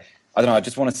 but I don't know, I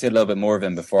just want to see a little bit more of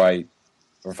him before I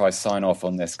sign off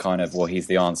on this kind of, he's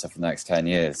the answer for the next 10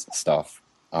 years stuff,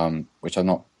 which I'm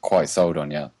not quite sold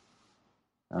on yet.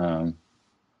 There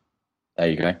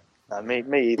you go. No,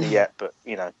 me either yet, but,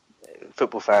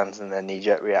 football fans and their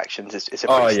knee-jerk reactions, it's a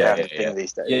pretty standard thing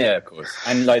these days. Yeah, of course.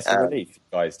 And it's a relief,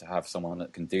 guys, to have someone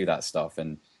that can do that stuff.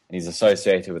 And he's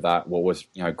associated with that, what was,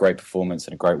 a great performance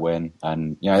and a great win.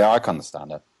 And, I can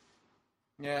understand it.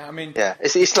 Yeah, I mean... Yeah,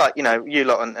 it's like, you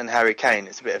lot and Harry Kane,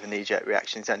 it's a bit of a knee-jerk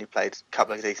reaction. He's only played a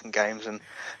couple of decent games and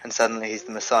suddenly he's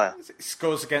the Messiah.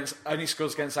 Only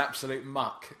scores against absolute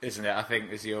muck, isn't it? I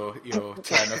think is your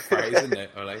turn of phrase, isn't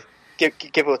it, Ollie?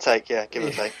 Give or take, yeah, give or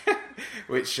take.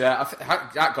 Which,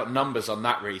 that got numbers on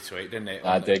that retweet, didn't it?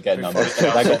 I did get numbers.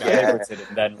 I got favorited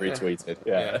and then retweeted,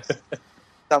 yeah.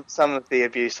 Some of the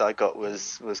abuse I got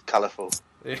was colourful.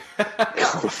 Yeah.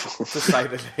 To say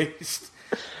the least.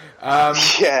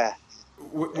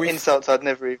 Insults I'd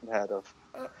never even heard of.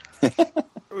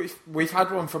 We've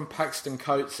had one from Paxton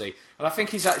Coatsy, and I think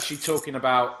he's actually talking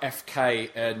about FK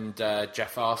and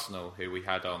Jeff Arsenal, who we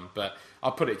had on, but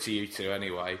I'll put it to you two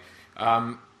anyway.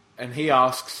 And he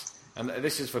asks, and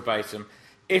this is verbatim,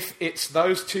 if it's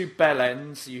those two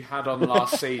bellends you had on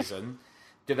last season,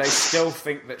 do they still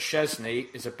think that Szczesny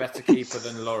is a better keeper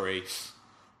than Lloris?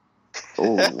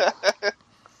 Oh.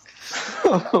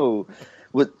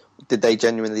 Did they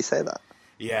genuinely say that?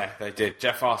 Yeah, they did.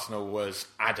 Jeff Arsenal was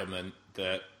adamant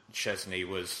that Szczesny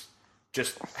was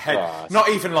just not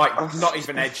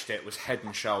even edged it, was head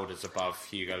and shoulders above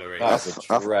Hugo Lloris. That's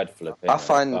a dreadful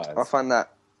opinion. I find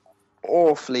that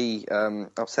awfully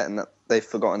upsetting that they've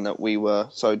forgotten that we were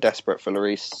so desperate for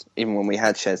Lloris, even when we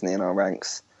had Szczesny in our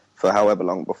ranks for however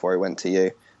long before he went to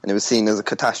you, and it was seen as a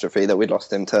catastrophe that we'd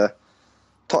lost him to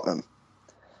Tottenham.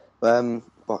 But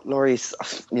Lloris,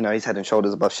 he's head and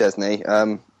shoulders above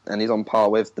Szczesny, and he's on par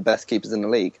with the best keepers in the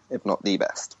league, if not the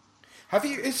best.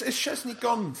 Is Szczesny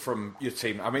gone from your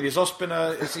team? I mean, is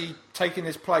he taking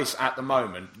his place at the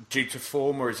moment due to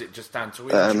form, or is it just down to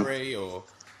injury? Or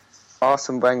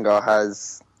Arsene Wenger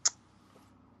has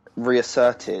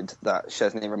reasserted that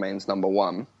Szczesny remains number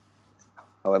one.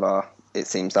 However, it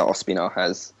seems that Ospina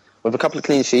has, with a couple of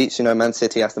clean sheets, Man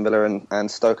City, Aston Villa, and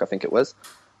Stoke, I think it was.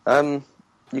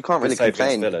 You can't really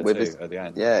complain with his.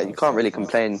 Yeah, you can't really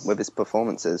complain with his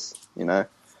performances.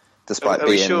 Despite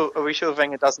being. Are we sure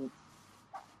Wenger doesn't?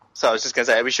 So I was just going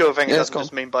to say, are we sure Wenger doesn't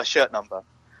just mean by shirt number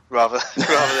rather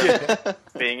than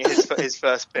being his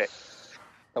first pick?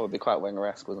 That would be quite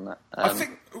Wenger-esque, wouldn't it? I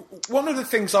think one of the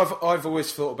things I've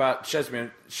always thought about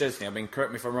Szczesny, I mean,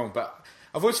 correct me if I'm wrong, but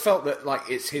I've always felt that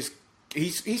it's his.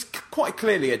 He's quite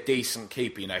clearly a decent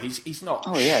keeper, He's not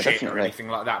shit definitely. or anything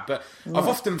like that. But I've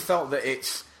often felt that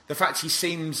it's the fact he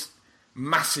seems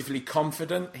massively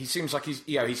confident. He seems like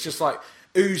he's just like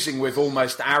oozing with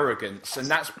almost arrogance, and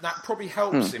that probably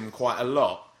helps him quite a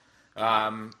lot.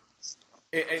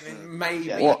 it maybe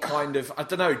Yeah. kind of, I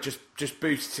don't know, just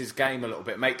boosts his game a little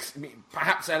bit,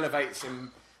 perhaps elevates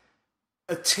him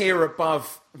a tier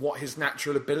above what his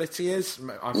natural ability is.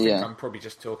 I think I'm probably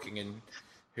just talking in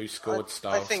who scored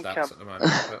style think, stats at the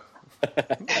moment. But.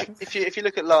 If you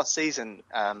look at last season,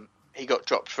 he got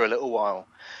dropped for a little while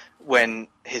when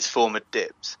his form had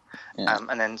dipped,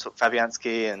 and then sort of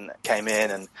Fabianski and came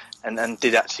in and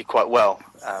did actually quite well,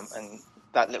 and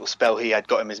that little spell he had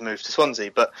got him his move to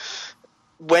Swansea. But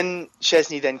when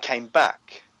Szczesny then came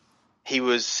back, he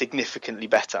was significantly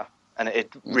better, and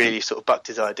it really sort of bucked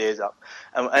his ideas up.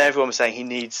 And everyone was saying he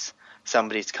needs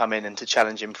somebody to come in and to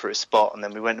challenge him for a spot. And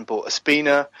then we went and bought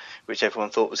Ospina, which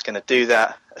everyone thought was going to do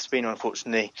that. Ospina,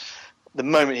 unfortunately, the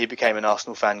moment he became an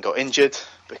Arsenal fan, got injured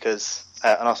because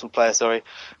an Arsenal player,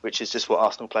 which is just what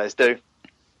Arsenal players do.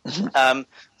 So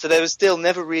there was still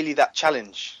never really that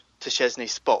challenge to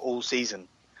Szczesny's spot all season.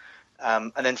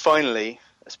 And then finally,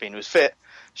 Ospina was fit.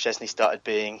 Szczesny started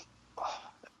being a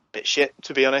bit shit,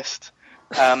 to be honest.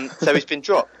 So he's been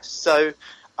dropped. So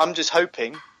I'm just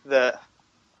hoping that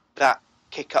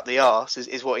kick up the arse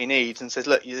is what he needs, and says,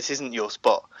 look, this isn't your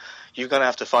spot. You're going to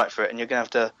have to fight for it, and you're going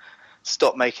to have to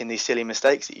stop making these silly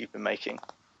mistakes that you've been making.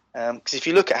 Because if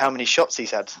you look at how many shots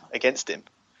he's had against him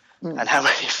and how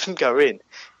many of them go in,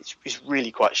 it's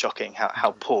really quite shocking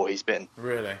how poor he's been.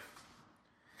 Really?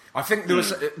 I think there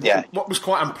was what was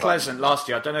quite unpleasant last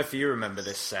year. I don't know if you remember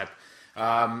this, Seb.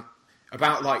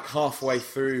 About like halfway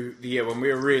through the year when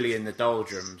we were really in the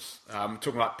doldrums,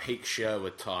 talking like peak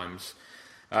Sherwood times,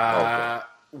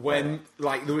 when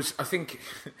like there was, I think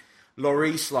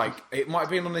Lloris, like it might have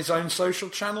been on his own social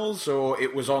channels or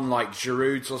it was on like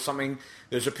Giroud's or something.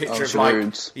 There's a picture of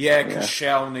Giroud's. like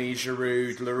Koscielny,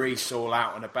 Giroud, Lloris all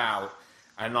out and about,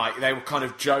 and like they were kind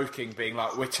of joking, being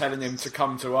like, "We're telling him to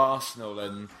come to Arsenal,"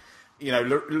 and you know,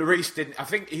 Lloris didn't. I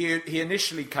think he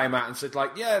initially came out and said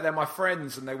like, "Yeah, they're my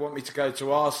friends and they want me to go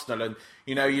to Arsenal," and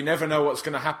you know, you never know what's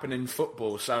going to happen in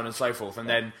football, so on and so forth. And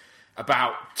then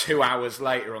about 2 hours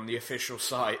later on the official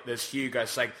site, there's Hugo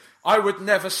saying, "I would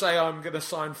never say I'm going to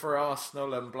sign for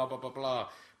Arsenal," and blah blah blah blah.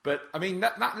 But I mean,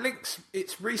 that link's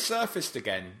it's resurfaced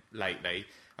again lately.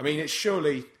 I mean, it's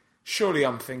surely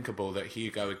unthinkable that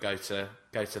Hugo would go to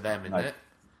them, isn't it?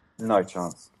 No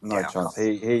chance. No chance.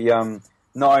 He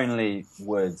not only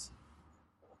would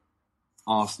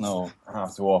Arsenal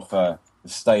have to offer the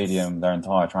stadium their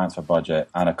entire transfer budget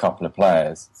and a couple of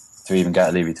players to even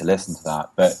get Levy to listen to that,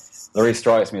 but Lloris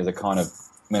strikes me as a kind of.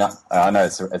 I mean, I know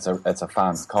it's a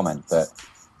fan's comment, but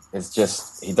it's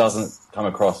just he doesn't come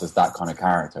across as that kind of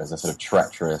character, as a sort of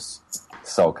treacherous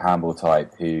Sol Campbell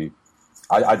type who.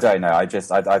 I don't know. I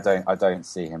don't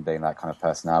see him being that kind of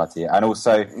personality. And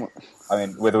also, I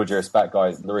mean, with all due respect,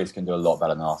 guys, Lloris can do a lot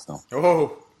better than Arsenal.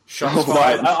 Oh, shots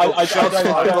fired! I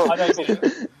don't mean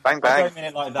it. Bang bang. I don't mean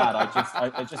it like that.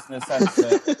 I just in the sense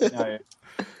that, you know,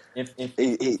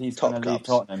 if he's going to leave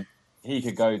Tottenham, he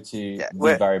could go to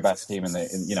the very best team in the.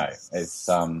 You know, it's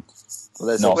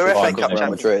there's not. We're FA Cup Real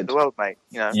champions Madrid. of the world, mate.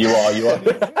 You know. You are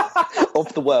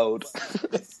Of the world.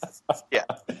 Yeah.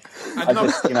 I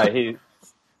just, you know,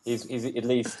 He's at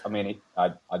least. I mean,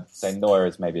 I'd say Neuer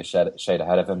is maybe a shade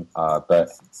ahead of him, but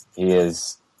he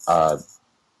is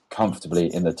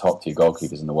comfortably in the top two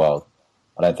goalkeepers in the world.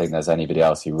 I don't think there's anybody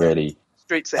else who really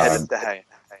Streets ahead of De Gea.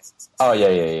 Oh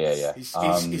yeah.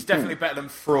 He's definitely better than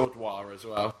Fraudoir as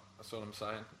well. That's what I'm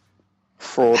saying.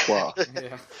 Fraudoir.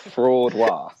 Yeah.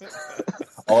 Fraudoir.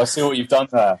 Oh, I see what you've done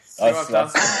there. What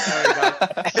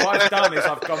I've done is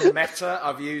I've gone meta.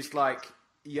 I've used like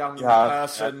young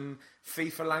person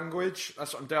FIFA language.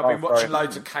 That's what I'm doing. I've been watching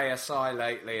loads of KSI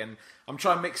lately, and I'm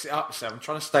trying to mix it up. So I'm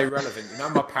trying to stay relevant. You know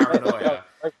my paranoia.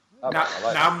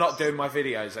 Now I'm not doing my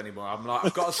videos anymore. I'm like,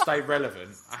 I've got to stay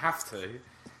relevant. I have to.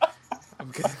 I'm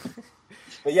good.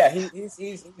 But yeah, he's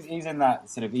in that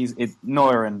sort of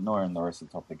Neuer and Lloris at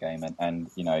the top of the game, and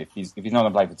you know if he's not going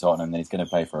to play for Tottenham, then he's going to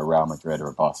play for a Real Madrid or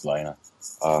a Barcelona,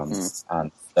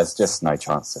 and there's just no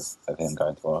chance of him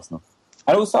going to Arsenal.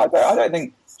 And also, I don't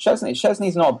think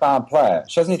Szczesny's not a bad player.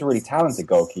 Szczesny's a really talented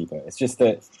goalkeeper. It's just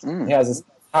that he has this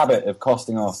habit of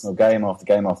costing Arsenal game after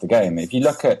game after game. If you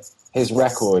look at his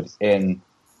record in,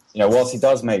 you know, whilst he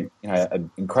does make, you know,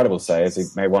 incredible saves, he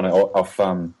made one off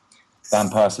Van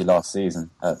Persie last season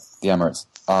at the Emirates.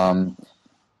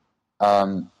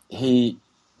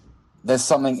 There's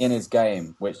something in his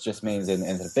game which just means in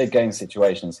the big game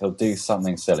situations he'll do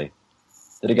something silly.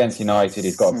 Did against United,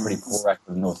 he's got a pretty poor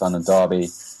record in North London derby.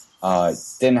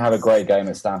 Didn't have a great game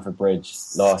at Stamford Bridge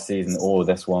last season or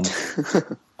this one.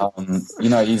 You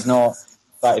know, he's not.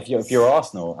 But if you're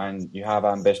Arsenal and you have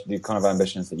ambition, the kind of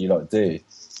ambitions that you lot do,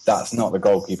 that's not the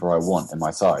goalkeeper I want in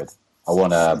my side. I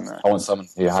want someone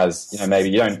who has, maybe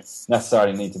you don't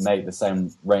necessarily need to make the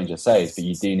same range of saves, but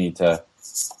you do need to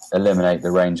eliminate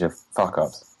the range of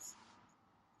fuck-ups.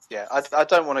 Yeah, I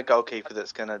don't want a goalkeeper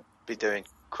that's going to be doing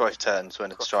Cruyff turns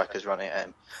when a striker's running at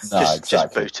him. No,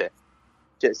 Just boot it.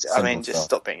 Just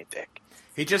stop being a dick.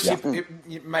 He just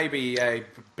maybe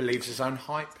believes his own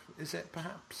hype. Is it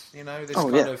perhaps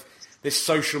this this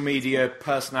social media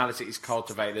personality he's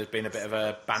cultivated? There's been a bit of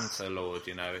a banter lord.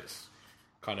 It's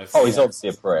kind of. Oh, he's obviously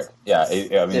a prick. Yeah, he's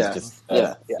just.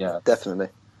 Definitely.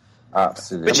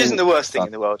 Absolutely. Which isn't the worst thing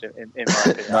in the world, in my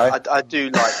opinion. No? I do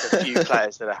like a few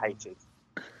players that are hated.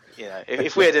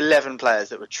 If we had 11 players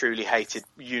that were truly hated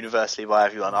universally by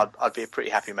everyone, I'd be a pretty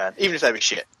happy man, even if they were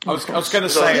shit. I was going to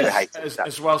say,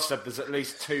 as well said, there's at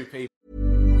least 2 people.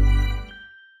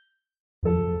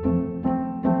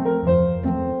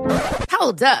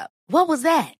 Hold up. What was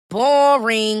that?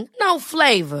 Boring. No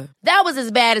flavor. That was as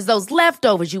bad as those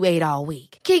leftovers you ate all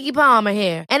week. Keke Palmer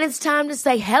here, and it's time to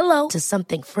say hello to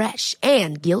something fresh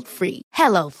and guilt-free.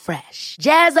 Hello Fresh.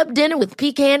 Jazz up dinner with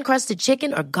pecan-crusted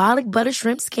chicken or garlic butter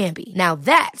shrimp scampi. Now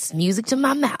that's music to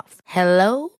my mouth.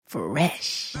 Hello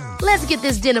Fresh. Let's get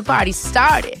this dinner party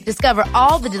started. Discover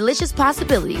all the delicious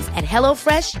possibilities at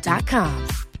HelloFresh.com.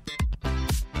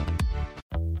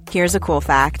 Here's a cool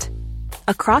fact.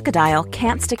 A crocodile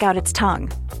can't stick out its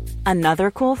tongue.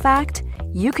 Another cool fact,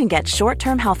 you can get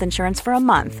short-term health insurance for a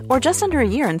month or just under a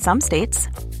year in some states.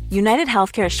 United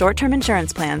Healthcare short-term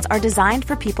insurance plans are designed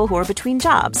for people who are between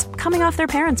jobs, coming off their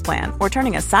parents' plan, or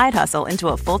turning a side hustle into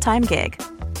a full-time gig.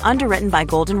 Underwritten by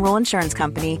Golden Rule Insurance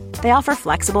Company, they offer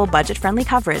flexible, budget-friendly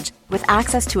coverage with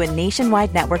access to a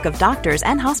nationwide network of doctors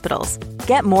and hospitals.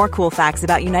 Get more cool facts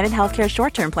about United Healthcare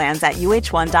short-term plans at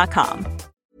uh1.com.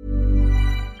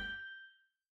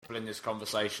 In this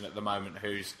conversation at the moment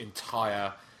whose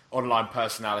entire online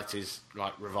personalities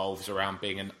revolves around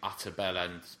being an utter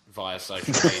bellend via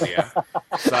social media.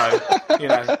 So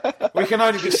we can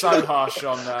only be so harsh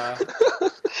on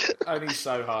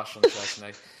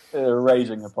Chesney.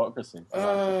 Raging hypocrisy.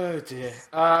 Oh dear.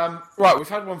 Right, we've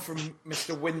had one from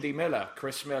Mr. Windy Miller,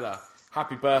 Chris Miller.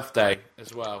 Happy birthday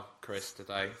as well, Chris,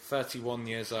 today. 31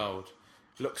 years old.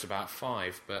 Looks about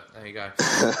 5, but there you go.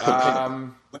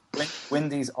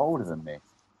 Windy's older than me.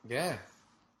 Yeah,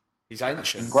 he's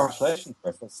ancient. Congratulations,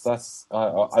 Chris.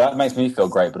 That makes me feel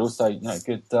great, but also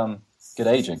good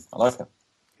aging. I like it.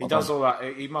 He does all that.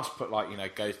 He must put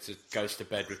goes to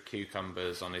bed with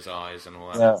cucumbers on his eyes and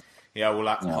all that. Yeah, all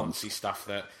that poncy stuff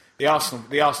that the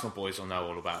Arsenal boys will know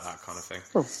all about that kind of thing.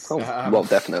 Well,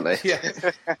 definitely. Yeah,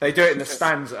 they do it in the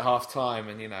stands at half time,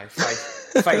 and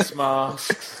face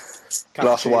masks.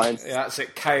 Glass of wine. Yeah, that's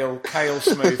it. Kale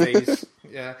smoothies.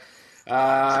 Yeah.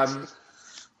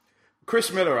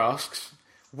 Chris Miller asks,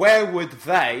 where would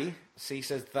they... See, he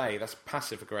says they. That's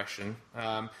passive aggression.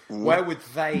 Where would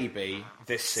they be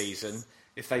this season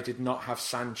if they did not have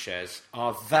Sanchez?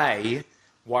 Are they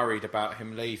worried about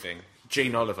him leaving?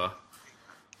 Gene Oliver.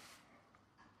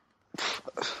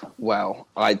 Well,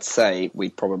 I'd say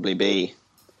we'd probably be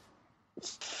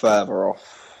further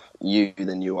off you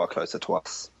than you are closer to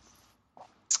us.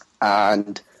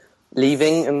 And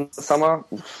leaving in the summer,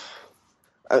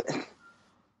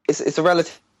 it's a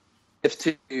relative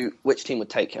to which team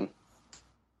would take him.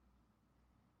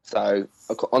 So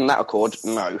on that accord,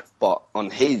 no. But on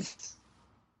his,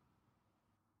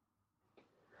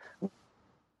 I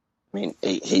mean,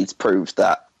 he's proved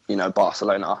that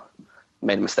Barcelona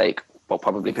made a mistake, or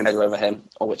probably Pineda over him,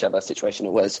 or whichever situation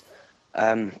it was.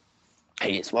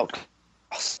 He is world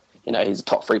class. He's a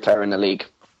top 3 player in the league,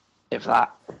 if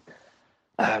that.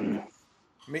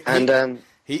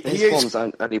 His form's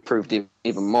only proved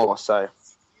even more. So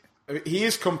he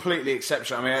is completely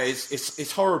exceptional. I mean,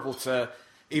 it's horrible to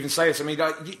even say this. I mean,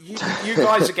 you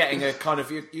guys are getting a kind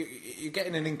of you're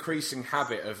getting an increasing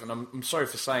habit of, and I'm sorry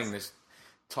for saying this,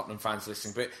 Tottenham fans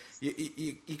listening, but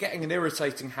you're getting an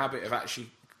irritating habit of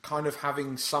actually kind of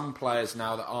having some players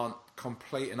now that aren't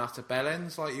complete and utter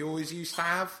bellends like you always used to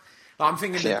have. Like, I'm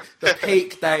thinking the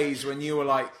peak days when you were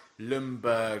like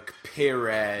Ljungberg,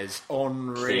 Pires,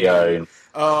 Henry,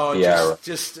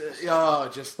 just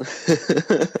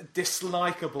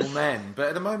dislikable men. But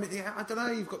at the moment, I don't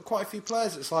know. You've got quite a few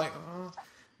players. It's like,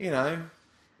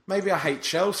 maybe I hate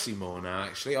Chelsea more now.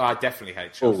 Actually, I definitely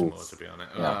hate Chelsea more, to be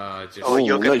honest.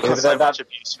 You're going to get so much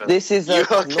abuse for this. Is a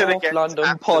North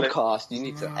London podcast. You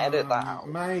need to edit that out,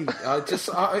 mate.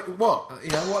 What?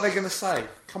 What are they going to say?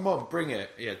 Come on, bring it.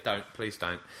 Yeah, please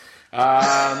don't.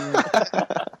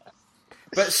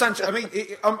 But Sanchez, I mean,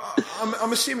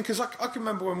 I'm assuming, because I can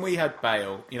remember when we had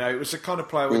Bale. It was the kind of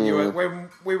player when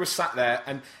we were sat there,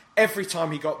 and every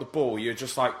time he got the ball, you're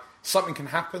just like, something can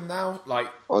happen now, like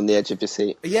on the edge of your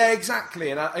seat. Yeah,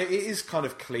 exactly. And it is kind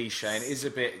of cliche, and it is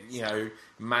a bit,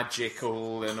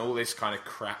 magical and all this kind of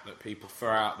crap that people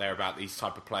throw out there about these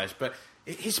type of players. But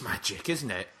it is magic,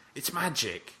 isn't it? It's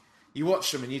magic. You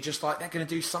watch them and you're just like, they're going to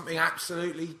do something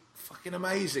absolutely fucking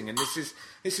amazing. And this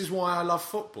is why I love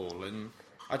football. And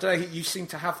I don't know, you seem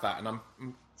to have that, and I'm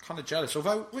kind of jealous.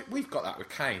 Although we've got that with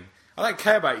Kane. I don't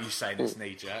care about you saying it's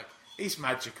knee-jerk. He's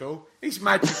magical. He's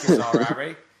magic as our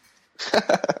Harry.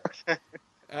 But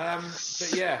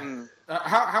yeah,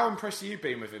 how impressed have you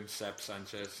been with him, Seb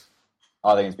Sanchez?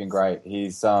 I think it's been great.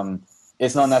 He's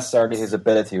it's not necessarily his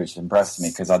ability which impressed me,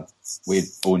 because we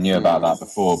all knew about that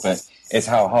before, but it's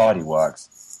how hard he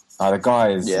works. The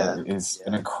guy is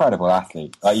an incredible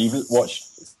athlete. You watch,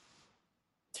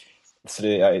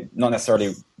 not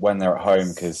necessarily when they're at home,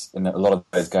 because in a lot of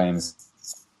those games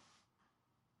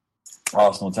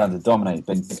Arsenal tend to dominate,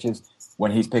 but just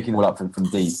when he's picking it all up from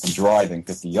deep and driving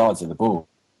 50 yards of the ball,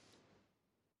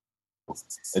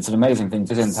 it's an amazing thing.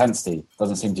 His intensity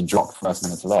doesn't seem to drop first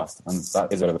minute to last, and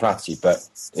that is a bit of a platitude, but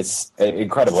it's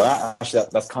incredible. Actually,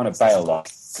 that's kind of Bale-like,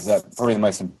 because probably the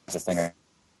most impressive thing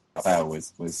about Bale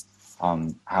was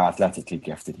how athletically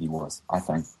gifted he was, I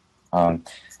think. And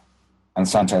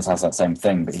Sanchez has that same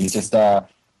thing, but he's just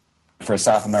for a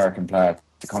South American player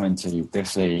to come into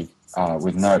this league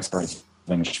with no experience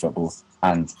of English football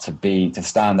and to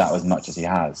stand out as much as he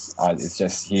has, it's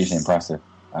just hugely impressive.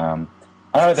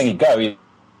 I don't think he'd go.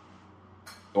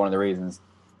 One of the reasons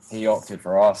he opted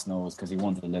for Arsenal was because he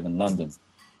wanted to live in London.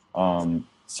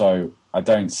 So I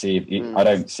don't see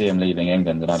him leaving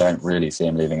England, and I don't really see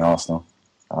him leaving Arsenal.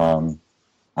 And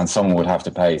someone would have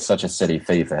to pay such a silly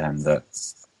fee for him that,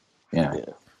 Yeah.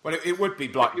 Well, it would be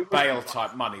like Bale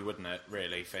type money, wouldn't it?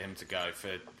 Really, for him to go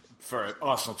for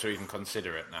Arsenal to even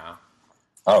consider it now.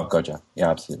 Oh, gotcha. Yeah,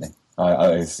 absolutely.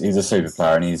 He's a super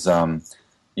player, and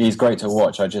he's great to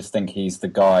watch. I just think he's the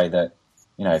guy that,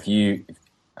 to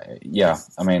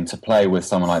play with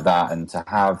someone like that and to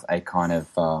have a kind of,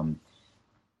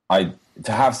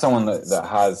 to have someone that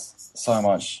has so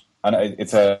much, and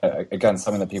it's again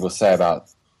something that people say about.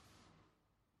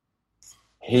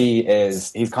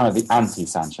 He's kind of the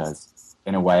anti-Sanchez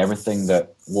in a way. Everything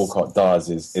that Walcott does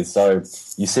is so,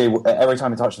 you see every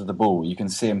time he touches the ball, you can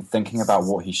see him thinking about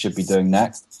what he should be doing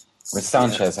next. Whereas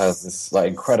Sanchez has this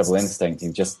incredible instinct. He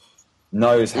just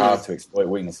knows how to exploit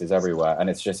weaknesses everywhere, and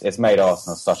it's made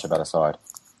Arsenal such a better side.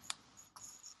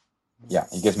 Yeah,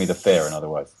 he gives me the fear, in other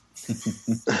words.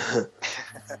 There we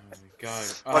go.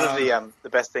 One of the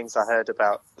best things I heard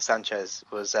about Sanchez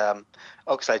was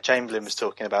Oxlade-Chamberlain was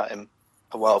talking about him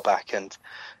a while back, and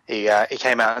he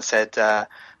came out and said,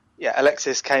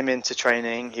 Alexis came into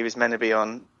training. He was meant to be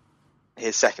on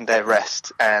his second day of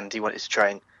rest, and he wanted to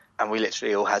train, and we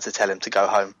literally all had to tell him to go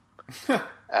home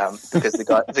because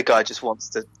the guy just wants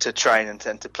to train and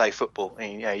to play football.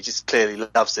 And, he just clearly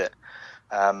loves it.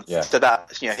 So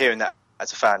that hearing that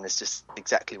as a fan is just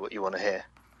exactly what you want to hear.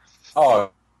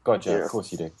 Oh God, yeah, of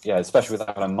course you do. Yeah, especially with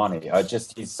that kind of money.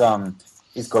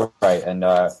 He's great, and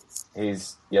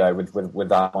he's with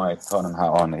that my Tottenham hat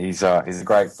on. He's a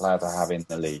great player to have in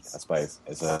the league, I suppose.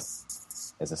 Is a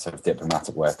sort of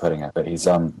diplomatic way of putting it, but he's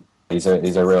a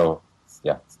real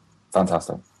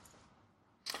fantastic.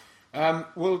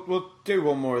 We'll do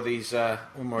one more of these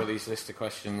list of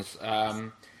questions.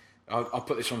 I'll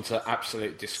put this one to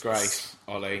absolute disgrace,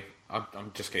 Ollie. I'm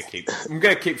going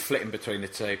to keep flitting between the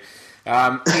two.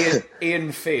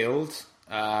 Ian Field,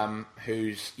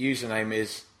 whose username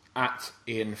is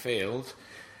 @IanField.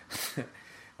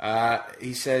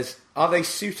 He says, "Are they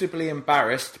suitably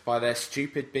embarrassed by their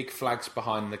stupid big flags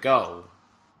behind the goal?"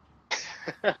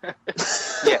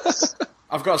 Yes.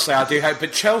 I've got to say, I do hope,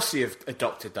 but Chelsea have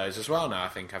adopted those as well now, I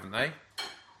think, haven't they?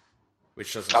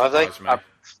 Which doesn't surprise me.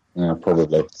 Yeah,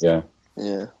 probably. Yeah.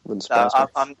 Yeah, wouldn't surprise me.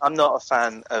 I'm not a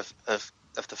fan of the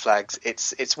flags.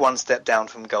 It's one step down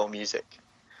from goal music.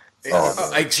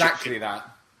 Exactly that.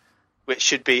 Which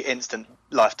should be instant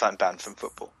lifetime ban from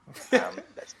football.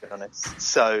 Let's be honest.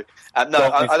 So I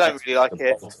don't really like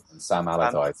it. Sam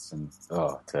Allardyce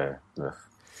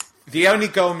The only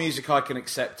goal music I can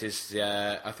accept is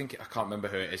I can't remember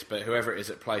who it is, but whoever it is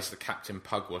that plays the Captain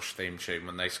Pugwash theme tune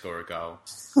when they score a goal.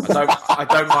 I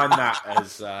don't mind that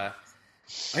as I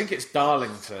think it's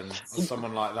Darlington or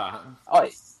someone like that.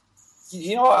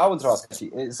 You know what I want to ask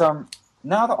actually? It's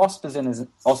now that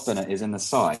Ospina is in the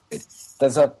side,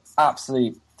 there's an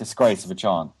absolute disgrace of a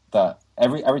chant that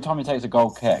every time he takes a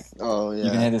goal kick, you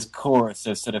can hear this chorus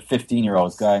of sort of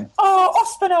 15-year-olds going, "Oh,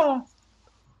 Ospina!"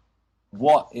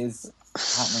 What is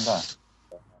happening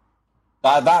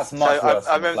there? That's much worse.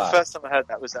 I remember the first time I heard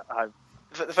that was at home.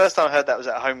 the first time I heard that was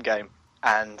at a home game,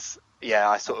 and yeah,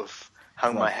 I sort of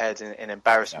hung my head in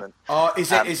embarrassment. Oh,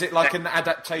 is it like an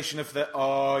adaptation of the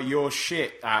you're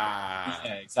shit?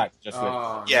 Yeah, exactly. Just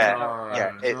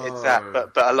it's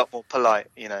that, but a lot more polite,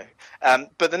 you know.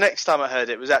 But the next time I heard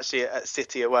it was actually at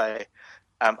City away.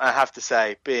 I have to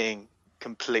say, being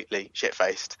completely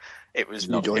shit-faced, it was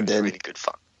really good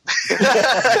fun.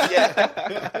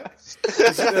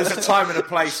 There's a time and a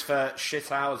place for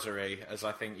shithousery, as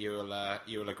I think you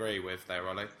will agree with there,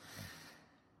 Ollie.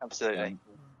 Absolutely.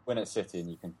 Win at City, and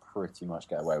you can pretty much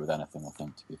get away with anything. I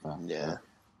think, to be fair. Yeah.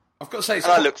 I've got to say,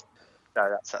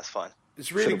 that's fine.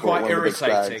 It's really quite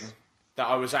irritating that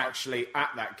I was actually at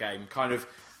that game, kind of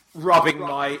rubbing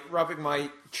my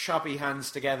chubby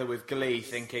hands together with glee,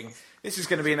 thinking this is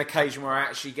going to be an occasion where I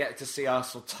actually get to see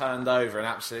Arsenal turned over and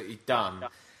absolutely done.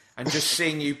 And just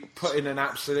seeing you put in an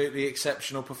absolutely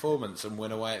exceptional performance and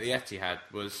win away at the Etihad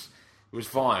was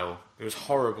vile. It was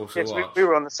horrible to watch. We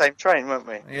were on the same train, weren't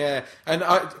we? Yeah, and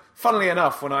funnily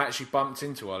enough, when I actually bumped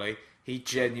into Ollie, he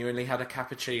genuinely had a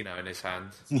cappuccino in his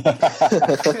hand.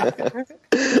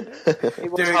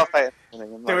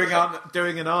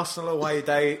 doing an Arsenal away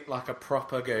day like a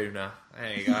proper gooner.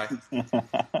 There you go.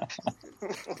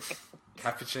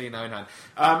 Cappuccino in hand.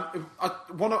 I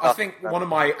think one of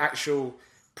my actual,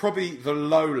 probably the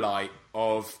low light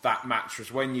of that match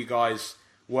was when you guys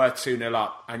were 2-0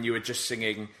 up and you were just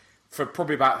singing for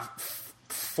probably about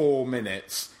 4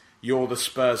 minutes, "You're the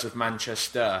Spurs of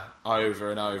Manchester," over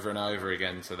and over and over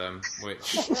again to them,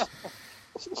 which it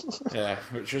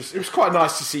was quite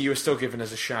nice to see you were still giving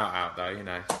us a shout out though, you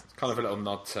know. Kind of a little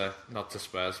nod to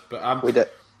Spurs. But we did.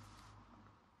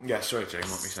 Yeah, sorry, Jane,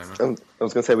 what were you saying, mate? I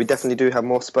was going to say, we definitely do have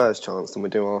more Spurs chants than we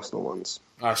do Arsenal ones.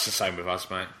 Oh, it's the same with us,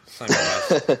 mate. Same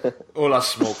with us. All us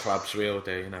small clubs, we all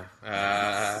do, you know.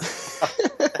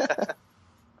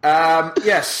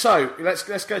 Yes, so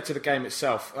let's go to the game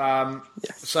itself.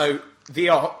 So the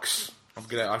Ox,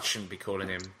 I shouldn't be calling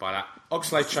him by that.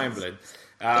 Oxlade-Chamberlain,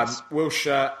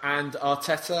 Wilshere and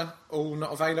Arteta all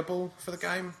not available for the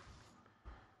game.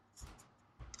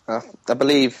 I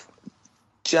believe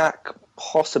Jack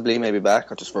possibly maybe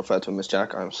back. I just referred to him as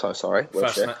Jack. I'm so sorry.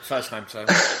 First name, so.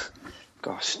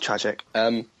 Gosh, tragic.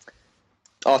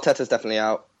 Arteta's definitely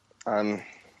out.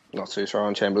 Not too sure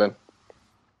on Chamberlain.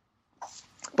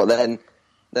 But then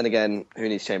again, who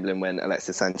needs Chamberlain when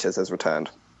Alexis Sanchez has returned?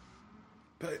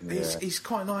 But he's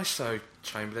quite nice though,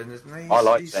 Chamberlain, isn't he? I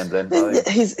like Chamberlain.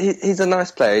 He's a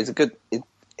nice player.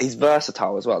 He's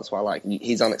versatile as well. That's why I like.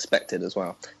 He's unexpected as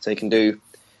well. So he can do.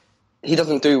 He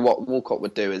doesn't do what Walcott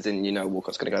would do, as in, you know,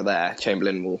 Walcott's going to go there.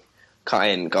 Chamberlain will cut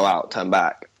in, go out, turn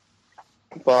back.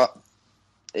 But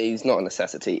he's not a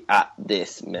necessity at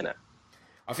this minute.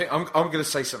 I think I'm going to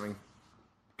say something.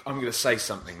 I'm going to say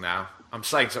something now. I'm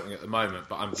saying something at the moment,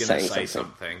 but I'm going to say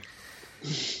something.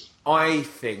 I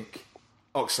think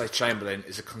Oxlade-Chamberlain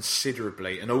is a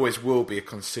considerably, and always will be a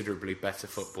considerably better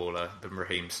footballer than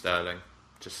Raheem Sterling.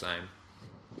 Just saying.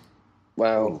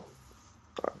 Well...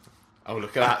 Oh,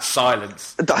 look at that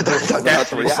silence.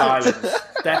 Deathly silence.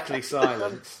 Deathly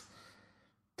silence.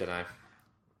 Don't know.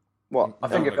 What? I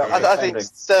think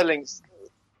Sterling's...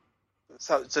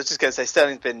 So just going to say,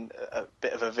 Sterling's been a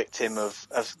bit of a victim of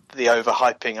the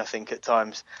overhyping, I think, at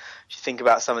times. If you think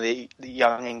about some of the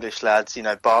young English lads, you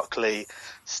know, Barkley,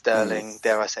 Sterling,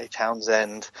 dare I say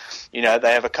Townsend, you know,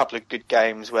 they have a couple of good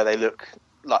games where they look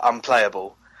like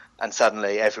unplayable. And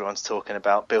suddenly everyone's talking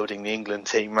about building the England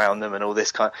team around them and all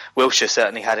this kind. Wilshere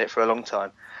certainly had it for a long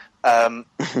time.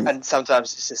 And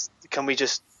sometimes it's just, can we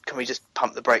just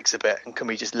pump the brakes a bit and can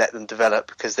we just let them develop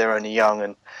because they're only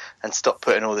young and stop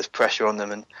putting all this pressure on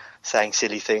them and saying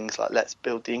silly things like let's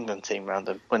build the England team around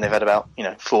them when they've had about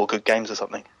 4 good games or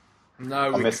something.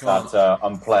 No, I missed that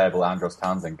unplayable Andros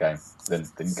Townsend game.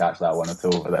 Didn't catch that one at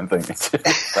all. I don't think.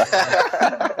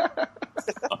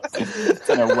 I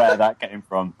don't know where that came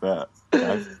from, but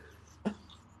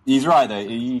he's right though.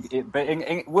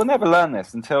 We'll never learn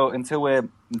this until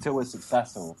we're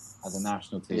successful as a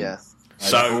national team. Yeah.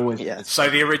 So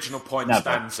the original point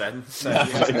stands then. So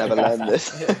never learned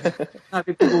this.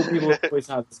 People always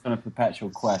have this kind of perpetual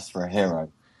quest for a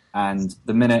hero, and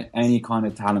the minute any kind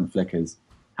of talent flickers,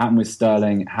 happened with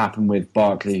Sterling, happened with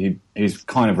Barkley, who's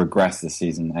kind of regressed this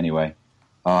season anyway.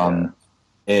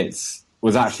 It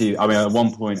was actually, at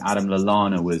one point, Adam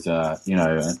Lallana was,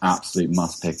 an absolute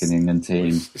must-pick in the England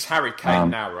team. It's Harry Kane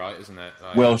now, right, isn't it?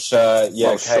 Like, Wilshere,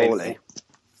 Kane.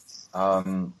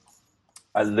 Surely.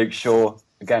 Luke Shaw,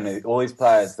 again, all these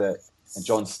players and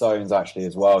John Stones actually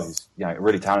as well, who's a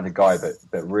really talented guy, but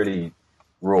really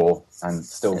raw and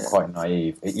still quite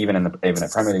naive, even at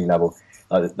Premier League level.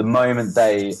 The moment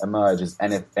they emerge as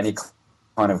any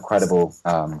kind of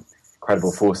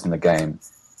credible force in the game,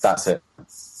 that's it.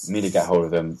 Media get hold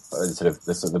of them,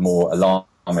 the more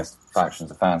alarmist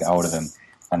factions of fans get hold of them,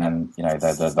 and then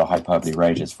the hyperbole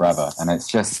rages forever, and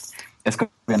it's going to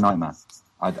be a nightmare.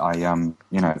 It's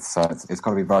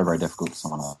got to be very, very difficult for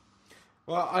someone else.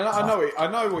 Well, I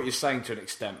know what you're saying to an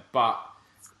extent, but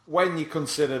when you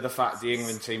consider the fact the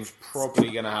England team's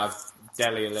probably going to have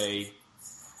Dele Alli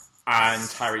and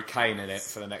Harry Kane in it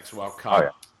for the next World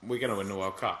Cup, we're going to win the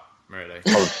World Cup, really.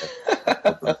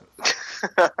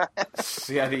 It's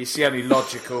the only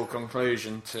logical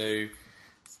conclusion to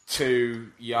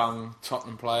two young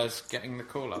Tottenham players getting the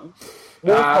call-up.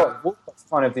 Walcott's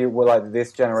kind of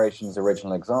this generation's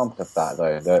original example of that,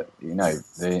 though. That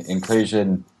the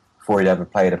inclusion before he'd ever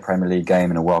played a Premier League game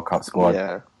in a World Cup squad.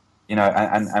 Yeah.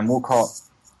 And Walcott,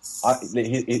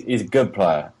 he's a good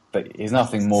player, but he's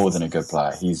nothing more than a good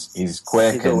player. He's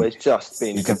quick. He's always just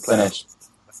been a good player. Finish.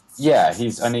 Yeah,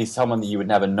 he's someone that you would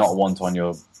never not want on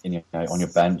your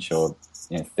bench or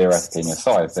theoretically in your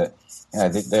side. But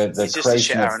the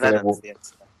creation of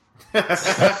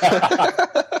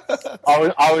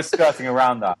I was skirting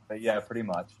around that, but yeah, pretty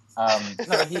much.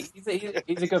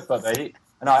 He's a good player,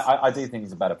 and I do think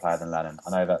he's a better player than Lennon. I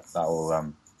know that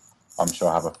will I'm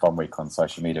sure have a fun week on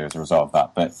social media as a result of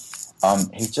that. But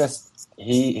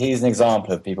he's an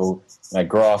example of people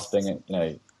grasping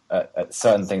at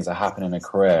certain things that happen in a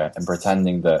career and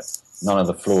pretending that none of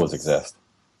the flaws exist.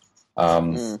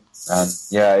 And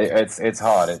yeah, it's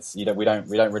hard. We don't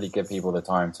really give people the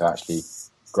time to actually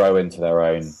grow into their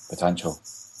own potential,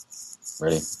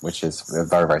 really, which is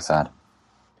very, very sad.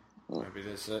 Maybe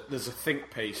there's a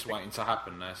think piece waiting to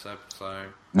happen there, Seb. So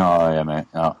no, yeah, mate.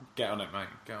 No. Get on it, mate.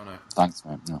 Get on it. Thanks,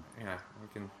 mate. No. Yeah, we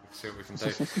can see what we can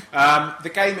do. The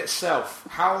game itself,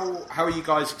 how are you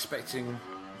guys expecting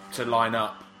to line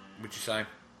up? Would you say?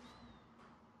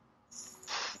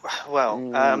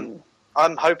 Well,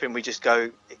 I'm hoping we just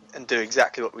go and do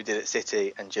exactly what we did at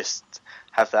City and just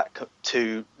have that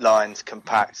two lines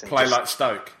compact and play like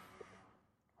Stoke.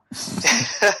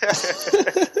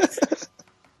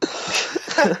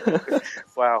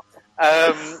 Wow.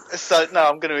 So no,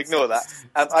 I'm going to ignore that.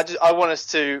 I want us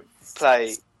to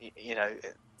play,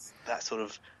 that sort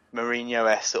of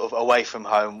Mourinho-esque sort of away from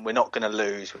home. We're not going to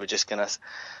lose. We're just going to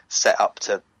set up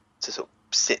to sort of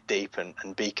sit deep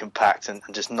and be compact and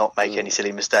just not make any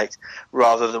silly mistakes,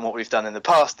 rather than what we've done in the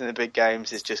past in the big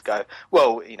games is just go,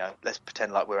 well, let's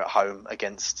pretend like we're at home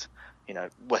against,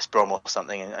 West Brom or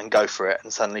something and go for it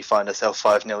and suddenly find ourselves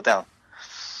 5-0 down.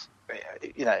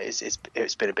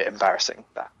 It's been a bit embarrassing,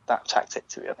 that tactic,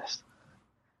 to be honest.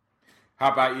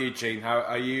 How about you, Gene? How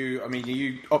are you? I mean, are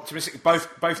you optimistic?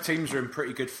 Both teams are in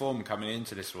pretty good form coming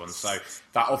into this one, so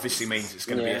that obviously means it's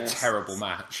going to be a terrible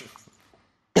match.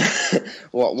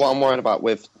 What I'm worried about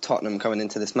with Tottenham coming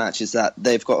into this match is that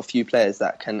they've got a few players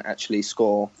that can actually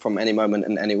score from any moment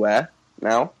and anywhere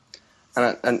now.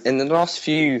 And in the last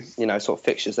few, sort of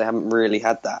fixtures, they haven't really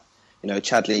had that.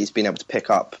 Chadley's been able to pick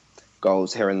up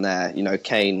goals here and there.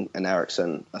 Kane and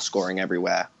Eriksen are scoring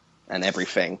everywhere and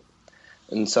everything.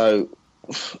 And so,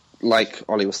 like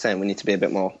Ollie was saying, we need to be a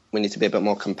bit more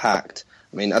compact.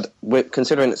 I mean, we're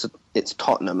considering it's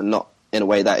Tottenham and not in a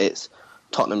way that it's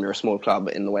Tottenham, you're a small club,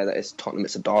 but in the way that it's Tottenham,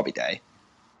 it's a derby day.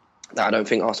 That I don't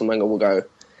think Arsene Wenger will go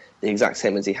the exact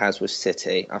same as he has with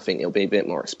City. I think it'll be a bit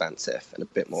more expansive and a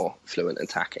bit more fluent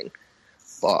attacking.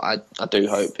 But I do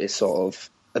hope it's sort of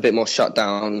a bit more shut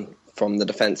down from the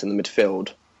defence and the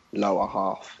midfield, lower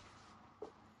half.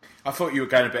 I thought you were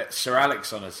going a bit Sir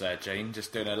Alex on us there, Gene,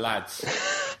 just doing a lads.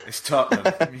 It's Tottenham,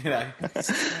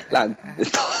 Lad,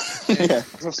 yeah.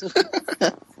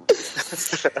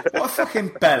 What a fucking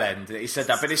bellend that he said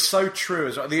that, but it's so true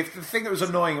as well. The thing that was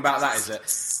annoying about that is that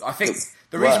I think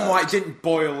the reason why it didn't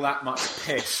boil that much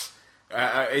piss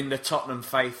in the Tottenham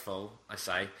faithful, I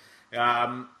say,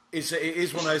 is it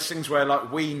is one of those things where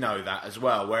we know that as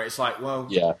well, where it's like, well,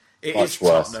 yeah, it is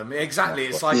Tottenham. Exactly.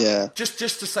 It's like just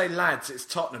to say lads, it's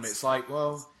Tottenham. It's like,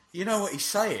 well, you know what he's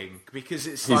saying, because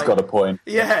it's he's got a point.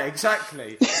 Yeah,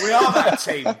 exactly. We are that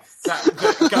team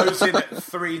that goes in at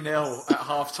 3-0 at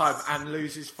half time and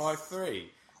loses 5-3.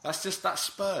 That's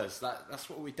Spurs. That's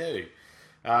what we do.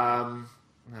 Oh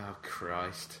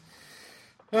Christ.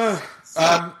 Let's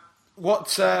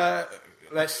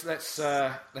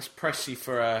press you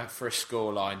for a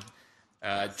scoreline.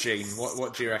 Gene,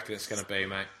 what do you reckon it's going to be,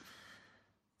 mate?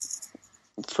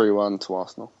 3-1 to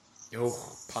Arsenal. Oh,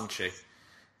 punchy.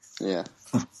 Yeah.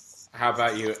 How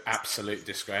about you? Absolute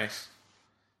disgrace.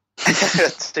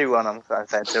 2-1. I'm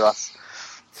saying to us.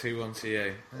 2-1 to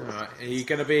you. All right. Are you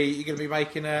going to be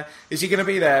making a? Is he going to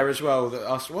be there as well?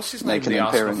 What's his name? The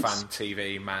Arsenal fan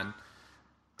TV man.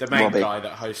 the main Robbie. guy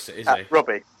that hosts it, is he?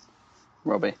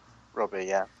 Robbie,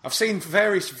 yeah. I've seen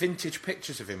various vintage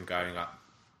pictures of him going up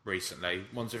recently.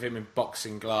 Ones of him in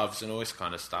boxing gloves and all this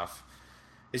kind of stuff.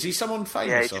 Is he someone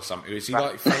famous or something? Is he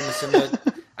like famous in the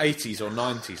 80s or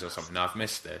 90s or something? No, I've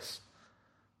missed this.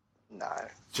 No.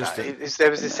 There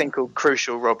was this thing called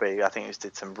Crucial Robbie. I think he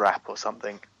did some rap or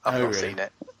something. I've not seen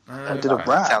it. I did a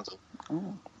rap. Sounds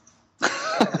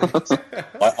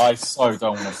I so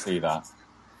don't want to see that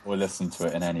or listen to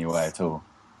it in any way at all.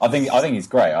 I think he's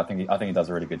great. I think he does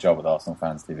a really good job with Arsenal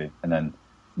Fans TV, and then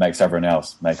makes everyone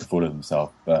else make a fool of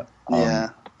themselves. But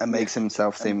and makes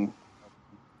himself seem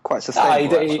quite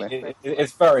sustainable.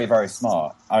 It's very, very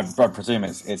smart. I presume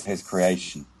it's his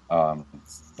creation,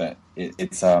 but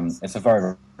it's a very,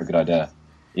 very good idea,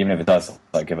 even if it does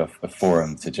give a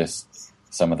forum to just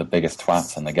some of the biggest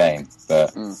twats in the game.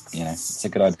 But it's a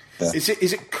good idea.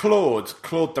 Is it Claude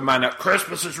the man at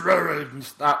Christmas is ruined?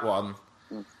 That one.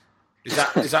 Is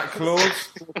that Claude?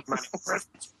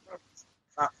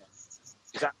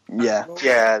 Yeah.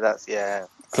 Yeah, that's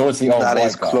Claude's the old That white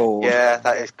is guy. Claude. Yeah,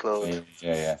 that is Claude.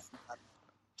 Yeah.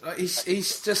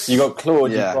 He's just. You got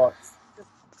Claude. Yeah.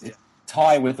 You got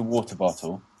Ty with the water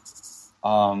bottle.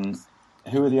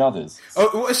 Who are the others?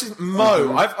 Oh, what is it?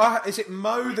 Mo. Is it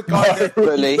Mo, the guy that...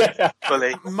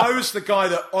 Fully. Mo's the guy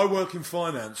that, I work in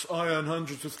finance, I earn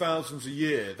hundreds of thousands a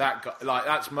year. That guy,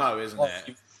 that's Mo, isn't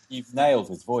it? You've nailed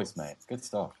his voice, mate. Good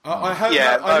stuff. I heard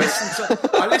that. I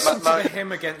listened to the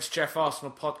Him Against Jeff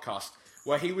Arsenal podcast,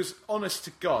 where he was, honest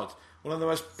to God, one of the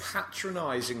most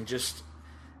patronising, just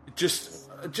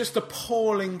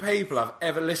appalling people I've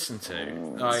ever listened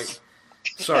to.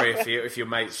 Sorry if you're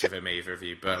mates with him, either of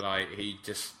you, but he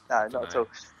just... No, not at all.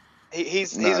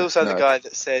 He's also the guy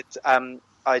that said,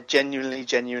 I genuinely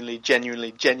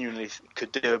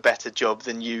could do a better job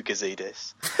than you,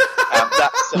 Gazidis.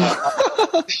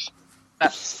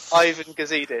 That's Ivan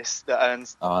Gazidis that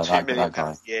earns £2 million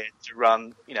a year to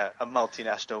run, a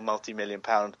multinational,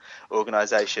 multi-million-pound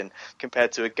organisation,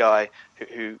 compared to a guy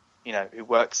who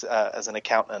works as an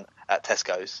accountant at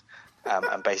Tesco's.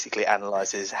 And basically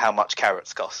analyses how much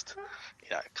carrots cost.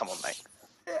 Come on, mate.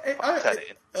 Turn it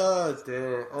in. Oh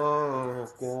dear. Oh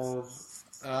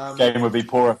god. Game would be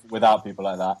poorer without people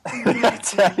like that.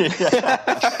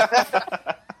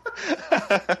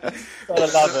 I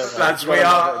love it, lads.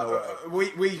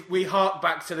 We hark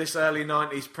back to this early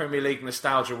 '90s Premier League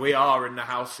nostalgia. We are in the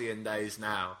halcyon days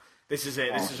now. This is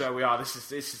it. This is where we are.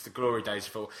 This is the glory days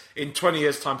for. In 20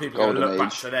 years' time, people are going to look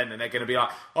back to then, and they're going to be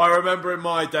like, I remember in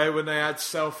my day when they had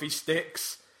selfie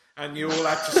sticks, and you all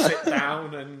had to sit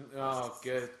down, and oh,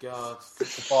 good God, to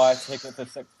buy a ticket for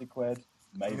 £60.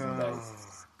 Amazing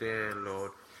days. Dear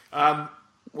Lord.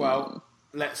 Well,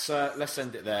 let's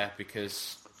end it there,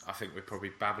 because I think we're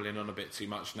probably babbling on a bit too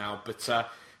much now. But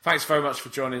thanks very much for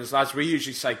joining us, lads. We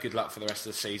usually say good luck for the rest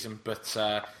of the season, but.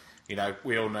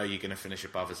 We all know you're going to finish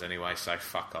above us anyway, so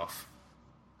fuck off.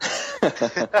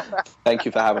 Thank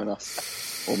you for having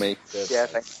us. Or me. Yeah,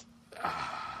 thanks.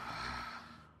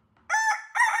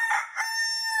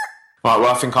 Right, well,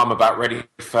 I think I'm about ready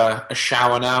for a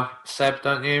shower now. Seb,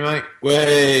 don't you, mate?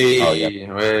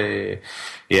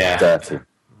 Yeah. Dirty.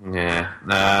 Yeah.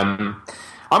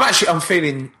 I'm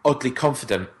feeling oddly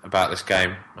confident about this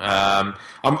game. I'm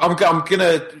going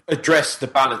to address the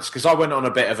balance, because I went on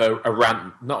a bit of a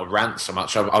rant, not a rant so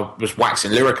much. I was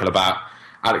waxing lyrical about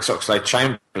Alex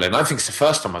Oxlade-Chamberlain. I don't think it's the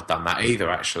first time I've done that either,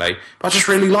 actually. But I just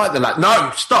really like the lad.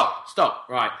 No, stop.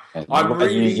 Right,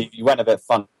 You went a bit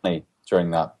funny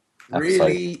during that.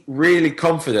 Really, really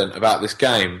confident about this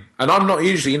game, and I'm not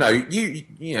usually.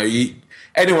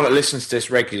 Anyone that listens to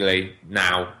this regularly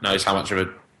now knows how much of a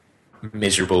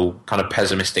miserable, kind of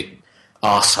pessimistic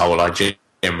arsehole I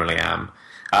generally am.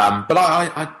 But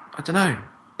I don't know.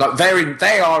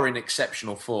 They are in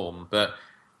exceptional form, but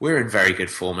we're in very good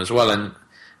form as well. And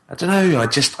I don't know. I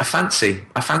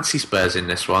fancy Spurs in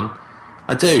this one.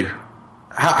 I do.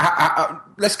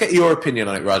 Let's get your opinion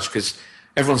on it, Raj, because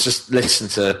everyone's just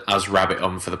listened to us rabbit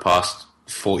on for the past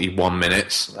 41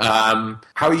 minutes. How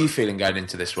are you feeling going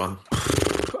into this one?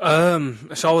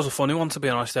 It's always a funny one, to be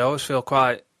honest. I always feel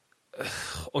quite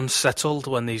unsettled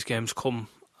when these games come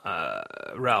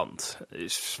round.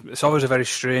 It's always a very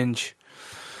strange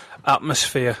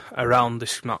atmosphere around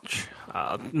this match.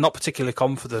 Not particularly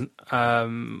confident, but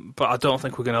I don't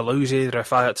think we're going to lose either.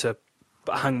 If I had to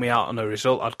hang me out on a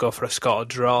result, I'd go for a score or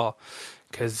draw,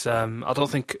 because I don't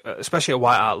think, especially at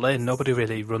White Hart Lane, nobody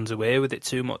really runs away with it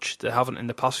too much. They haven't in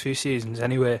the past few seasons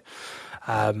anyway.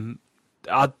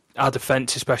 Our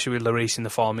defence, especially with Lloris in the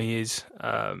form he is,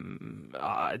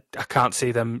 I can't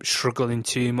see them struggling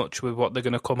too much with what they're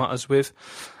going to come at us with.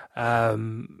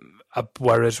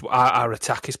 whereas our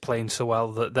attack is playing so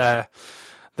well that their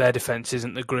defence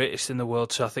isn't the greatest in the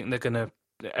world. So I think they're going to.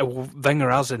 Wenger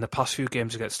has in the past few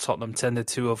games against Tottenham tended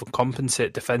to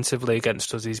overcompensate defensively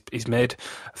against us. He's made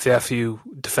a fair few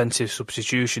defensive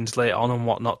substitutions late on and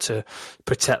whatnot to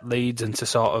protect leads and to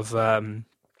sort of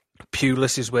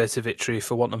Pulis his way to victory,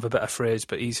 for want of a better phrase.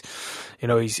 But he's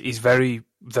very,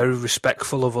 very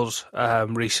respectful of us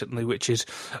recently, which is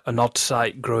an odd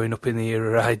sight growing up in the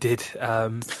era I did.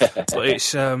 But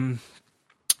it's one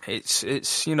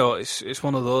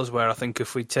of those where I think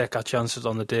if we take our chances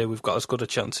on the day, we've got as good a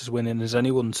chance as winning as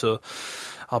anyone. So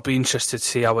I'll be interested to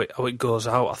see how it goes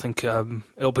out. I think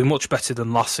it'll be much better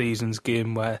than last season's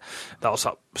game, where that was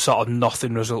that sort of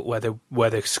nothing result where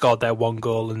they scored their one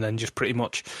goal and then just pretty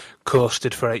much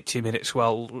coasted for 80 minutes.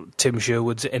 Well, Tim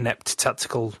Sherwood's inept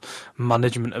tactical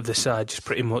management of the side just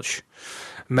pretty much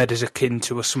made us akin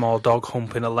to a small dog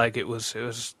humping a leg. It was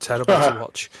terrible to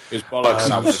watch. It was bollocks.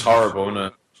 That was horrible, wasn't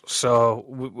it? So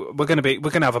we're going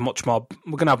to have much more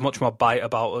bite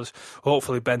about us.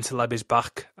 Hopefully Bentaleb is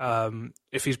back.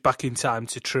 If he's back in time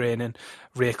to train and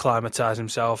reacclimatise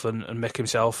himself and make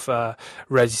himself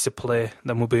ready to play,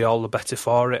 then we'll be all the better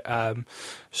for it.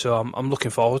 So I'm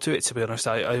looking forward to it, to be honest.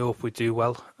 I hope we do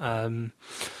well.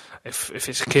 If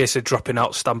it's a case of dropping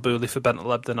out Stambouli for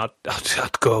Bentaleb, then I'd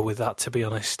go with that, to be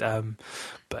honest.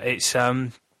 But it's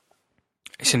an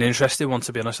interesting one,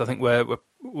 to be honest. I think we're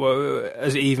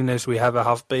as even as we ever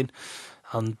have been,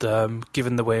 and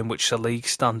given the way in which the league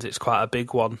stands, it's quite a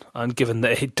big one. And given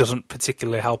that it doesn't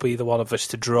particularly help either one of us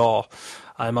to draw,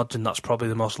 I imagine that's probably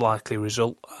the most likely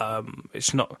result.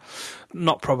 It's not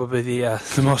probably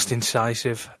the most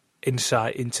incisive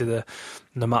insight into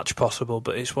the match possible,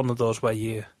 but it's one of those where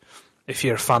if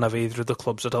you're a fan of either of the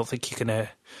clubs, I don't think you can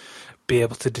be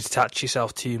able to detach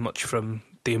yourself too much from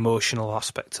the emotional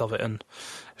aspect of it, and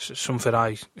it's something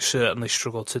I certainly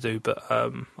struggle to do. But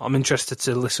I'm interested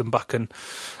to listen back and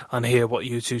hear what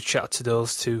you two chat to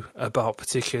those two about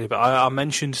particularly. But I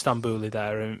mentioned Stambouli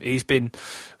there, and he's been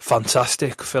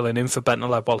fantastic filling in for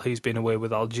Bentaleb while he's been away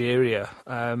with Algeria.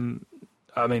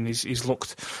 I mean, he's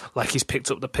looked like he's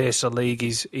picked up the pace of the league.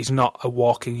 He's not a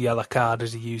walking yellow card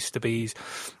as he used to be.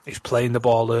 He's playing the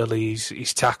ball early.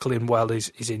 He's tackling well.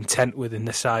 His intent within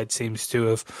the side seems to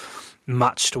have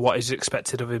matched what is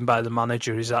expected of him by the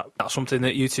manager. Is that something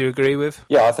that you two agree with?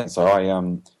 Yeah, I think so.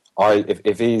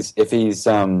 If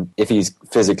he's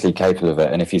physically capable of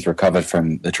it, and if he's recovered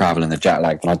from the travel and the jet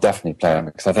lag, then I'd definitely play him,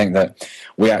 because I think that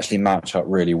we actually match up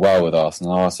really well with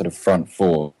Arsenal. Our sort of front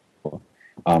four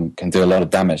can do a lot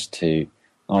of damage to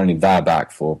not only their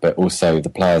back four, but also the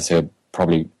players who are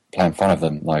probably playing in front of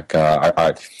them. Like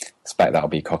I expect that'll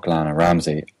be Coquelin and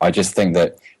Ramsey. I just think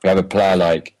that if we have a player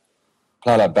like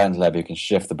Bentaleb who can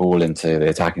shift the ball into the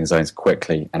attacking zones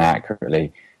quickly and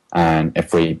accurately, and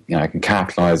if we can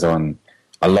capitalise on,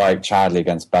 I like Chadley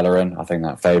against Bellerin. I think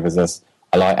that favours us.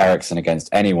 I like Eriksen against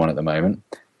anyone at the moment.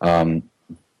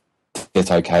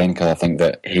 Ditto Kane, because I think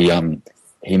that he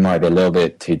might be a little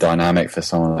bit too dynamic for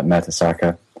someone like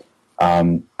Mertesacker.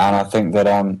 And I think that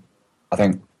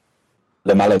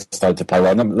Lamela's started to play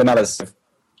well. Lamela's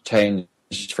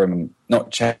changed from,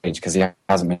 not changed because he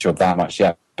hasn't matured that much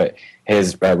yet, but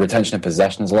his retention of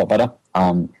possession is a lot better.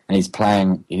 And he's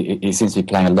playing, he seems to be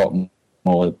playing a lot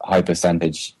more high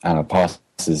percentage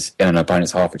passes in an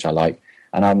opponent's half, which I like.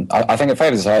 And I think it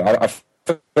favours us.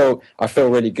 I feel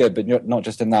really good, but not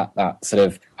just in that sort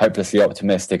of hopelessly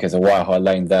optimistic as a White Hart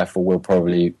Lane, therefore we'll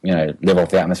probably live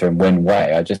off the atmosphere and win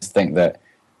way. I just think that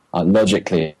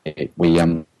logically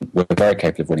we're very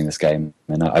capable of winning this game,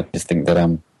 and I just think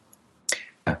that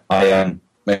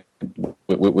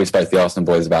we spoke to the Arsenal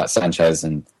boys about Sanchez,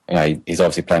 and he's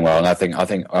obviously playing well, and I think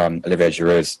Olivier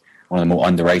Giroud is one of the more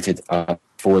underrated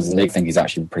forwards in the league. I think he's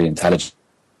actually pretty intelligent.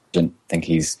 I think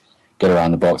he's good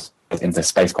around the box, into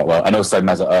space quite well, and also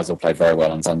Mesut Ozil played very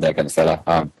well on Sunday against Villa.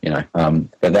 But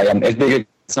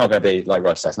it's not going to be like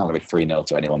Roger said, it's not going to be 3-0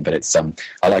 to anyone, but it's I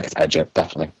like it to edge it,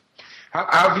 definitely. How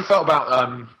have you felt about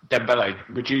Dembele?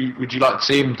 Would you like to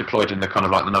see him deployed in the kind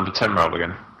of like the number 10 role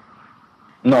again?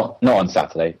 Not on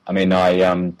Saturday. I mean,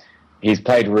 he's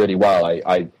played really well.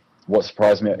 What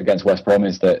surprised me against West Brom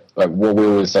is that what we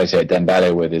always associate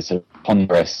Dembele with is a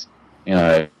ponderous,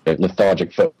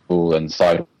 lethargic football and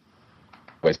sideways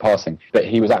passing, but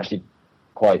he was actually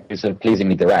quite sort of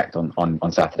pleasingly direct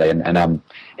on Saturday, and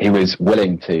he was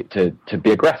willing to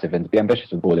be aggressive and to be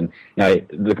ambitious with the ball. And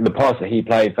the pass that he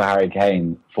played for Harry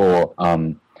Kane for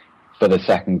the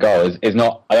second goal is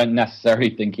not. I don't necessarily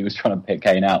think he was trying to pick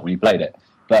Kane out when he played it,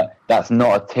 but that's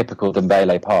not a typical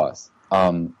Dembele pass.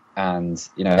 and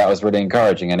that was really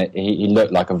encouraging. And he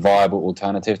looked like a viable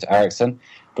alternative to Eriksen.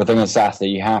 But I think on Saturday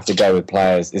you have to go with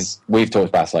players. We've talked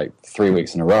about this like 3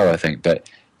 weeks in a row, I think, but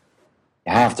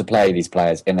you have to play these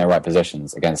players in their right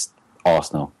positions against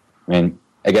Arsenal. I mean,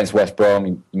 against West Brom,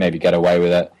 you maybe get away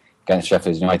with it. Against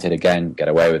Sheffield United, again, get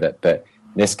away with it. But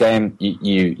this game,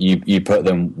 you put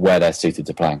them where they're suited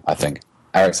to playing, I think.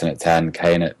 Eriksen at 10,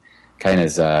 Kane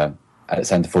is at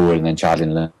centre forward, and then Chadley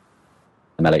and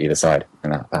Lamela at either side.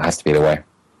 And that has to be the way.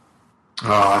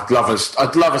 Oh,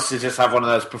 I'd love us to just have one of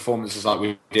those performances like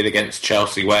we did against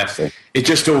Chelsea, where it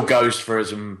just all goes for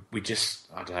us, and we just,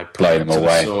 I don't know, play them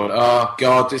away. Oh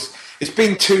God, it's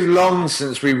been too long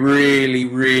since we really,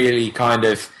 really kind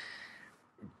of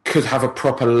could have a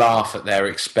proper laugh at their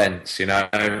expense, and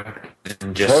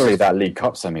just probably that League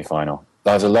Cup semi-final.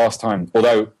 That was the last time.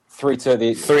 Although 3-2 at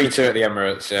the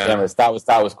Emirates, yeah. Emirates,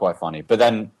 that was quite funny. But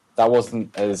then that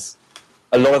wasn't as.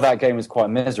 A lot of that game was quite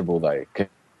miserable though,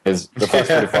 because the first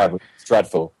 45 was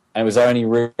dreadful, and it was only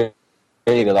really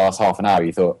the last half an hour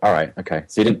you thought, all right, okay.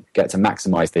 So you didn't get to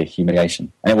maximise the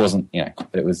humiliation, and it wasn't, but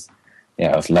it was,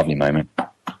 it was a lovely moment,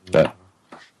 but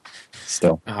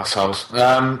still. Assholes.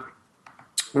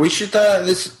 We should.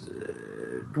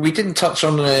 We didn't touch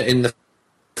on in the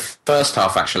first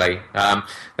half actually.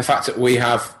 The fact that we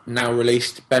have now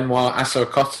released Benoit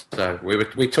Assou-Ekotto.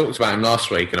 We talked about him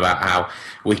last week and about how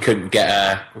we couldn't get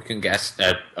a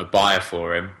buyer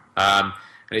for him. And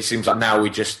it seems like now we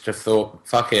just have thought,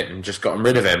 fuck it, and just gotten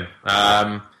rid of him.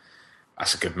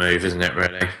 That's a good move, isn't it?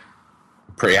 Really.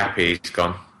 I'm pretty happy he's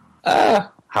gone.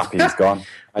 Happy he's gone.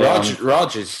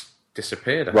 Raj has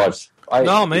disappeared.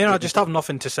 I just have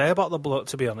nothing to say about the bloke,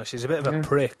 to be honest. He's a bit of a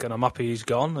prick, and I'm happy he's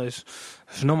gone. There's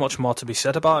not much more to be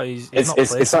said about it. He's not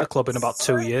played for the club in about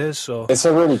 2 years. So it's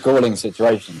a really galling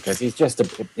situation, because he's just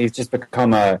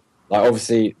become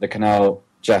obviously the Canal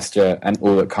gesture and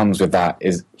all that comes with that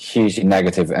is hugely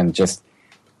negative, and just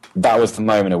that was the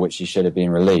moment at which he should have been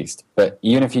released. But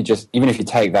even if you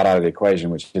take that out of the equation,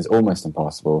 which is almost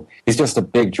impossible, he's just a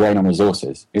big drain on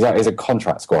resources. He's a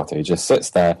contract squatter who just sits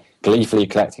there gleefully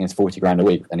collecting his 40 grand a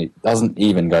week, and he doesn't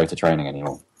even go to training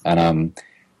anymore. And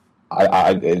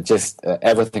it just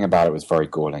everything about it was very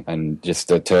galling, and just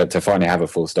to finally have a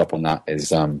full stop on that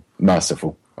is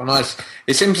merciful. Well, nice.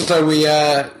 It seems as though we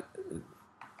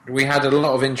had a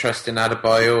lot of interest in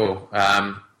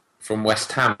Adebayor from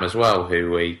West Ham as well,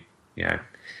 who we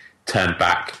turned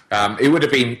back. It would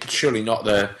have been surely not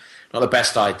the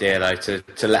best idea though to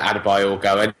let Adebayor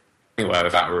go anywhere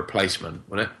without a replacement,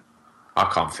 would it? I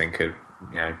can't think of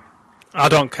I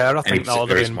don't care. I think that would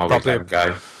have been probably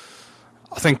go.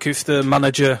 I think if the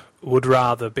manager would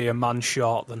rather be a man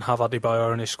short than have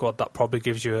Adebayor in his squad, that probably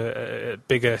gives you a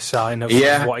bigger sign of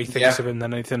what he thinks of him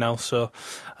than anything else. So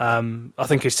I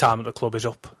think his time at the club is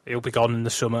up. He'll be gone in the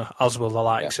summer, as will the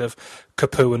likes of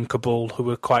Capoue and Kabul, who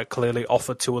were quite clearly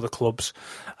offered to other clubs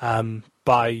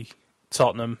by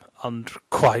Tottenham, and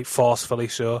quite forcefully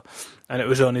so. And it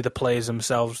was only the players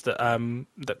themselves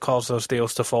that caused those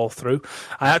deals to fall through.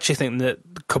 I actually think that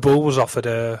Kabul was offered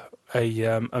a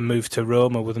move to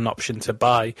Roma with an option to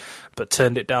buy, but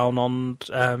turned it down on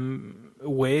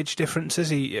wage differences.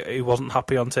 He wasn't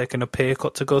happy on taking a pay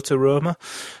cut to go to Roma.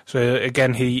 So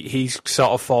again, he's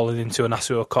sort of fallen into an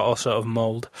Assou-Ekotto sort of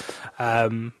mould.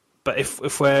 But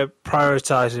if we're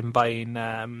prioritising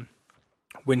buying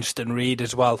Winston Reid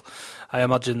as well, I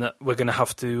imagine that we're going to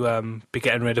have to be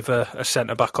getting rid of a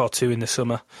centre-back or two in the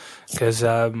summer, because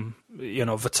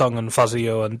Vertonghen and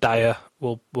Fazio and Dyer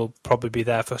will probably be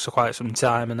there for quite some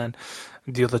time, and then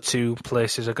the other two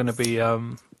places are going to be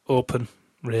open,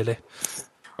 really.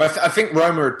 Well, I think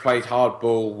Roma had played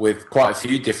hardball with quite a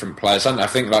few different players. I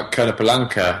think like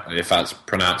Konoplyanka, if that's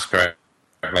pronounced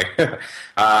correctly,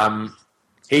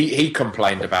 he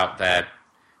complained about their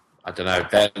I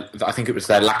think it was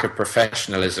their lack of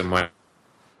professionalism when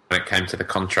it came to the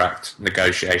contract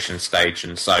negotiation stage,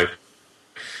 and so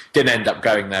didn't end up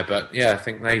going there. But yeah, I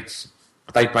think they'd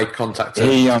made contact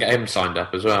to get him signed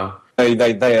up as well.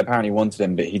 They apparently wanted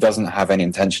him, but he doesn't have any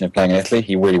intention of playing in Italy.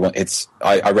 He really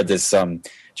I read this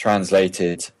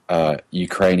translated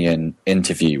Ukrainian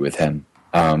interview with him,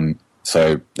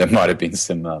 so there might have been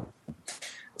something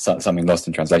lost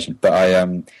in translation. But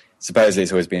supposedly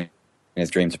it's always been his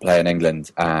dream to play in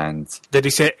England. And did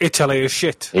he say Italy is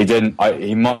shit? He didn't.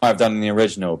 He might have done in the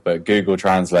original, but Google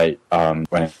Translate when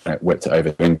it whipped it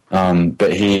over to him.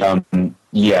 But he apparently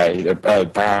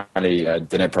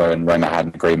Dnipro and Roma had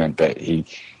an agreement, but he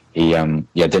didn't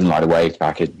like the wage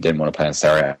packet, didn't want to play in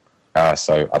Serie A.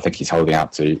 So I think he's holding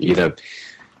out to either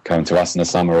come to us in the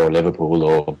summer or Liverpool,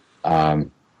 or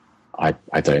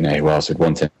I don't know who else would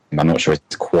want him. I'm not sure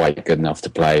he's quite good enough to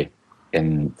play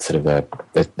in sort of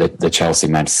the Chelsea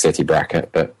Manchester City bracket.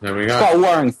 But there we go. It's quite a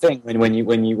worrying thing when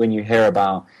you hear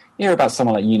about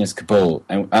someone like Yunus Kabul.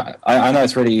 And I know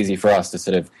it's really easy for us to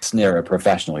sort of sneer at a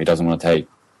professional who doesn't want to take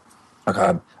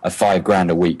a $5,000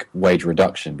 a week wage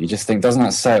reduction. But you just think, doesn't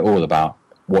that say it all about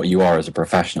what you are as a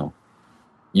professional?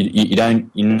 You know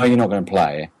you're not going to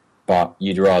play, but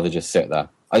you'd rather just sit there.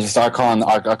 I can't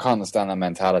understand that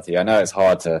mentality. I know it's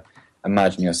hard to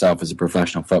imagine yourself as a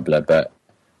professional footballer, but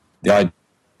the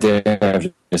idea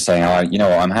of just saying, you know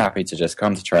what, I'm happy to just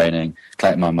come to training,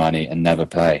 collect my money, and never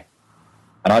play.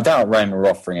 And I doubt Rome were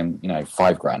offering him,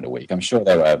 $5,000 a week. I'm sure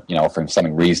they were, offering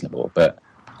something reasonable. But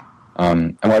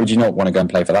and why would you not want to go and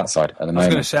play for that side at the moment? I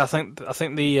was going to say, I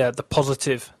think the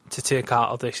positive to take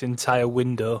out of this entire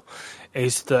window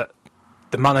is that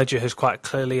the manager has quite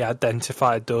clearly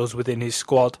identified those within his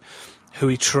squad who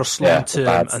he trusts long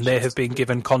term, and they have been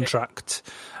given contracts.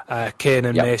 Kane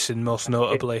and Mason, most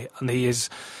notably, and he's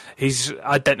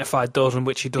identified those in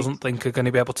which he doesn't think are going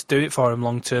to be able to do it for him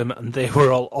long term, and they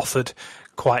were all offered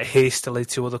quite hastily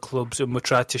to other clubs and were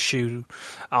tried to shoo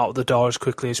out the door as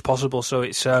quickly as possible. So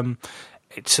it's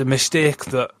a mistake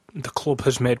that the club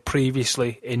has made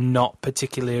previously in not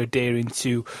particularly adhering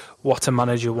to what a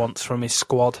manager wants from his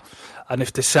squad. And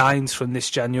if the signs from this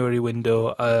January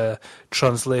window are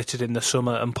translated in the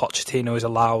summer and Pochettino is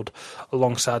allowed,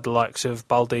 alongside the likes of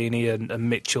Baldini and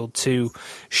Mitchell, to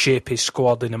shape his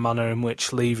squad in a manner in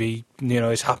which Levy,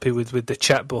 is happy with the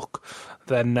checkbook,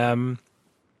 then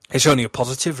it's only a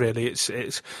positive, really.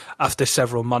 It's after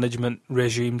several management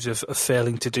regimes of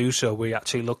failing to do so, we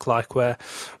actually look like we're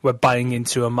buying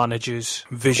into a manager's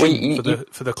vision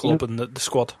for the club and the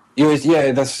squad. I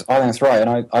think that's right, and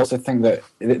I also think that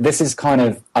this is kind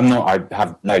of. I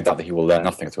have no doubt that he will learn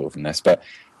nothing at all from this, but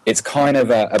it's kind of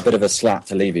a bit of a slap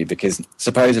to Levy, because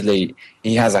supposedly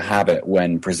he has a habit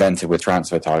when presented with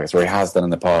transfer targets, or he has done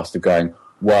in the past, of going,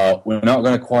 well, we're not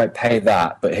going to quite pay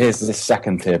that, but here's this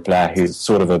second-tier player who's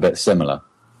sort of a bit similar,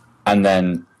 and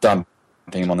then dumping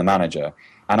him on the manager.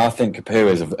 And I think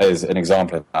Capoue is an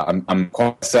example of that. I'm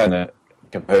quite certain that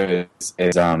Capoue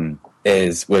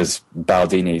was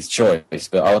Baldini's choice,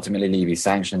 but ultimately Levy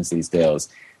sanctions these deals.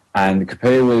 And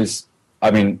Capoue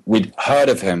we'd heard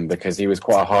of him because he was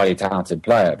quite a highly talented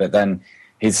player, but then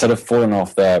he's sort of fallen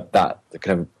off that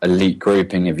kind of elite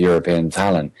grouping of European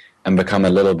talent and become a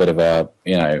little bit of a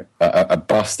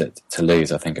bust at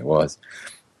Toulouse, I think it was.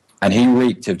 And he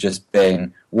reeked of just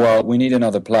being, well, we need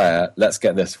another player, let's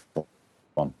get this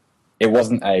one. It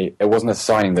wasn't a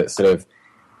signing that sort of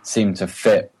seemed to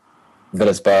fit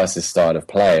Villas-Boas' style of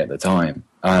play at the time.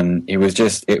 And it's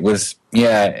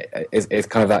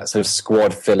kind of that sort of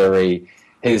squad fillery,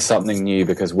 here's something new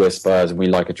because we're Spurs and we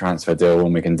like a transfer deal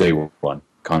when we can do one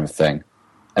kind of thing.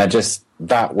 And just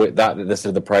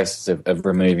the process of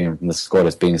removing him from the squad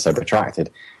as being so protracted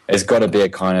has got to be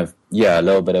a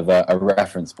little bit of a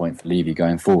reference point for Levy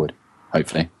going forward,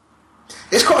 hopefully.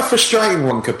 It's quite a frustrating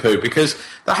one, Capoue, because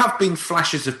there have been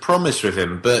flashes of promise with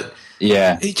him, but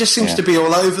he just seems to be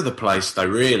all over the place, though,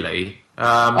 really.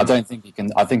 I don't think he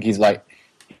can. I think he's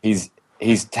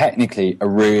technically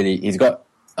he's got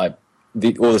all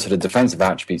the sort of defensive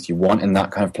attributes you want in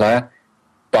that kind of player,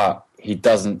 but he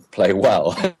doesn't play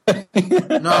well.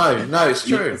 No, it's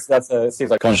true. It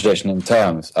seems like a contradiction in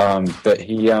terms, but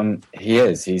he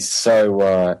is. He's so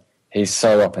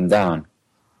up and down.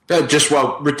 Just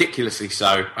ridiculously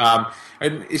so.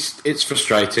 And it's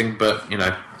frustrating, but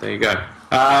there you go.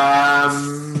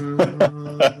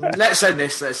 Let's end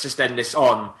this. Let's just end this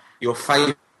on your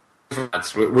favourites.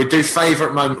 We do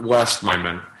favourite moment, worst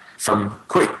moment from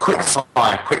quick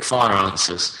fire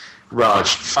answers. Raj,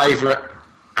 favourite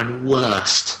and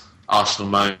worst Arsenal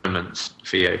moments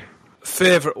for you?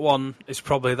 Favourite one is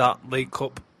probably that League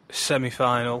Cup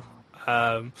semi-final.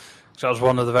 That was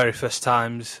one of the very first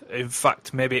times. In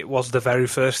fact, maybe it was the very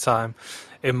first time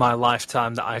in my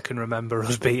lifetime that I can remember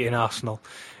us beating Arsenal,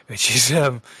 which is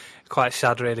quite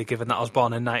sad, really, given that I was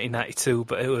born in 1992.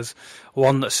 But it was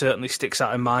one that certainly sticks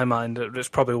out in my mind. It was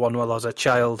probably one while I was a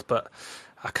child, but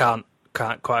I can't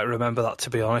quite remember that,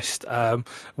 to be honest.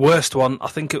 Worst one, I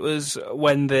think it was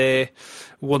when they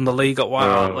won the league at White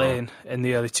Hart Lane in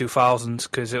the early 2000s,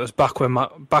 because it was back when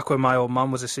my old man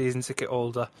was a season ticket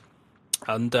holder.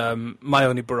 And my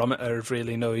only barometer of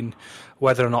really knowing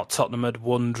whether or not Tottenham had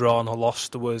won, drawn or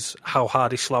lost was how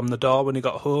hard he slammed the door when he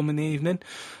got home in the evening.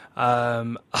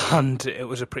 And it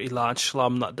was a pretty large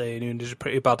slam that day, and he was in a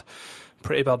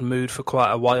pretty bad mood for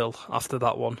quite a while after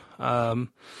that one.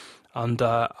 And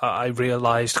I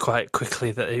realised quite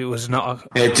quickly that it was not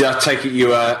Did I take it you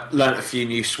learnt a few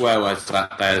new swear words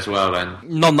that day as well then?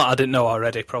 none that I didn't know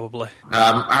already, probably.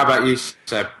 How about you,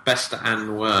 Seb? Best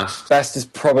and worst? Best is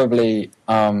probably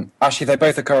actually they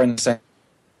both occur in the same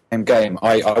game.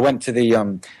 I went to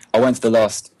the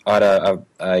last. I had a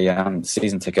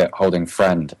season ticket holding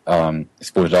friend,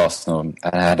 supported Arsenal,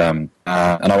 and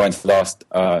I went to the last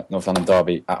North London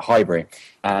derby at Highbury,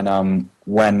 and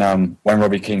when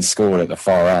Robbie Keane scored at the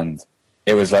far end,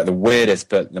 it was like the weirdest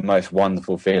but the most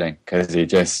wonderful feeling, because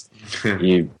it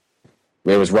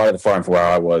was right at the far end for where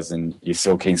I was, and you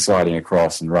saw Keane sliding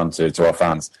across and run to our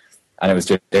fans, and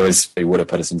it would have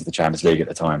put us into the Champions League at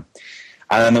the time.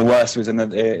 And then the worst was in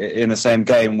the same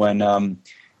game when Paul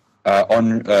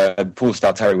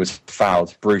Stalteri was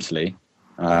fouled brutally.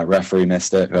 Referee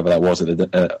missed it, whoever that was on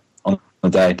the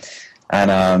day,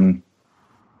 and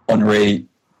Henry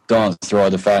danced through our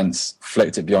defence,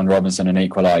 flicked it beyond Robinson and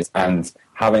equalised. And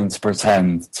having to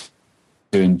pretend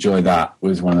to enjoy that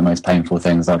was one of the most painful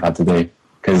things I've had to do,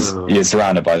 because you're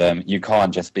surrounded by them. You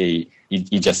can't just be.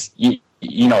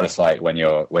 You know what it's like when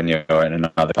you're in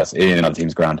another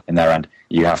team's ground, in their end.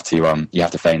 You have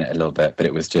to feign it a little bit, but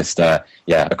it was just a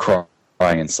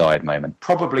crying inside moment.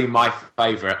 Probably my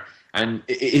favourite, and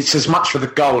it's as much for the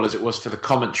goal as it was for the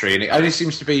commentary, and it only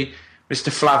seems to be Mr.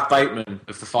 Flav Bateman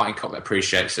of the Fighting Cock that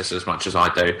appreciates this as much as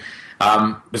I do.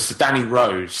 Mr. Danny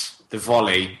Rose, the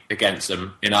volley against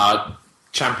them in our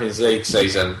Champions League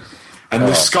season, and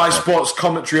the Sky Sports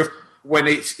commentary of when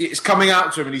it's coming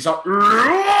out to him and he's like,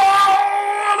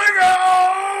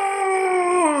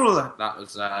 that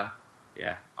was I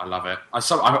love it.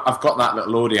 I've got that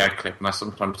little audio clip and I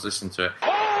sometimes listen to it. Oh,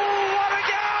 what a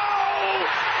goal!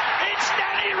 It's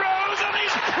Danny Rose on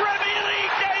his Premier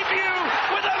League debut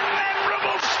with a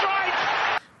memorable strike.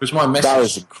 It was my message. That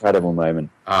was an incredible moment.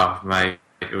 Oh, mate.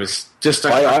 It was just...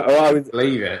 I would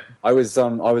believe it. I was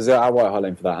at White Hart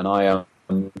Lane for that, and I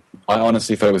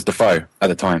honestly thought it was Defoe at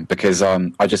the time, because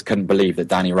I just couldn't believe that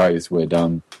Danny Rose would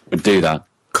do that.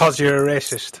 'Cause you're a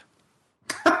racist.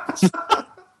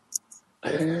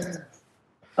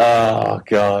 Oh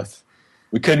God,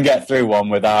 we couldn't get through one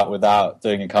without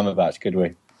doing a Cumberbatch, could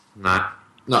we? No,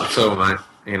 not at all, mate.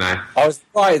 You know, I was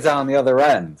right down the other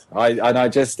end.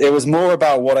 It was more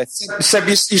about what I. Seb,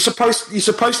 you're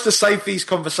supposed to save these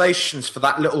conversations for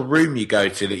that little room you go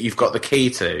to that you've got the key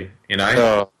to. You know.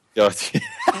 Oh God.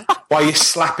 While you're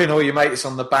slapping all your mates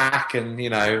on the back and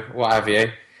what have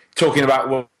you, talking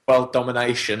about world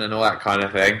domination and all that kind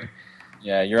of thing.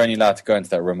 Yeah, you're only allowed to go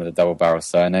into that room with a double barrel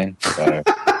surname. So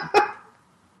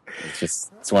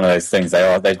it's one of those things.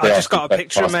 I just got a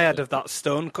picture in my head of that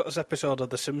Stonecutters episode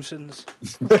of The Simpsons.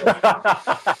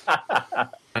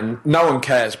 And no one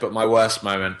cares, but my worst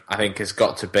moment, I think, has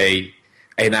got to be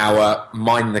in our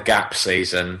Mind the Gap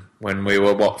season when we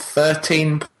were,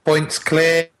 13 points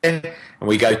clear? And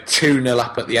we go 2-0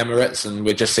 up at the Emirates and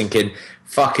we're just thinking,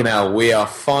 fucking hell, we're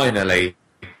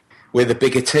the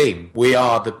bigger team. We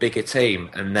are the bigger team.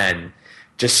 And then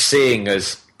just seeing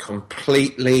us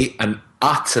completely and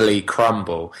utterly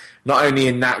crumble, not only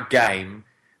in that game,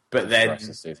 but then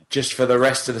just for the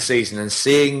rest of the season, and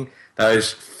seeing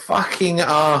those fucking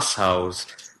arseholes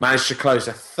manage to close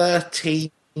a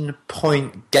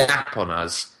 13-point gap on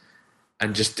us.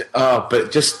 And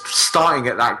but just starting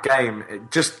at that game,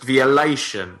 just the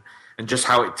elation and just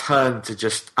how it turned to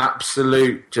just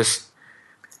absolute, just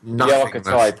nothing.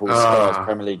 The archetypal Spurs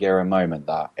Premier League era moment,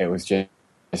 that it was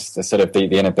just the sort of the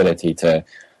inability to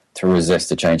resist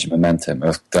the change of momentum. It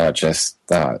was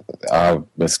I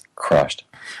was crushed.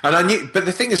 And I knew, but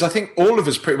the thing is, I think all of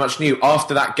us pretty much knew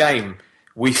after that game,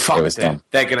 we fucked it.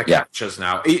 They're going to catch us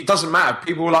now. It doesn't matter.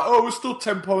 People were like, "Oh, we're still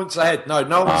 10 points ahead." No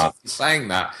one's saying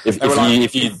that. If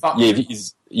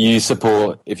you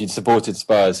supported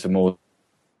Spurs for more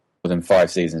than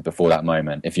 5 seasons before that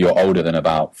moment, if you're older than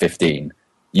about 15,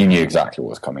 you knew exactly what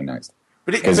was coming next.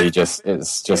 Because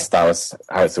that was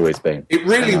how it's always been. It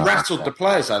really rattled the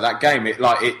players though, that game.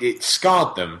 It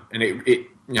scarred them, and it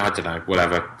I don't know,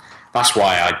 whatever. That's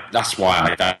why I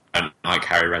don't like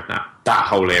Harry Redknapp. That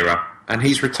whole era. And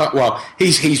he's retired. Well,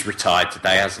 he's retired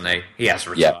today, hasn't he? He has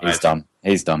retired. Yeah,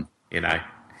 he's done.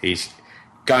 He's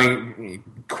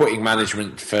quitting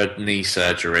management for knee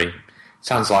surgery.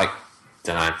 Sounds like,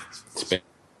 don't know. It's a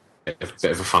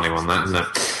bit of a funny one, that, isn't it?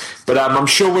 But I'm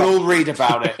sure we'll all read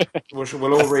about it.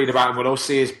 We'll all read about it. We'll all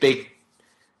see his big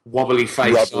wobbly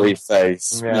face. Rubbery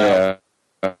face. Yeah.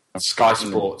 Sky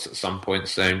Sports at some point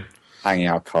soon. Hanging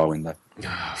out car window.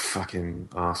 Oh, fucking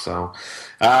arsehole.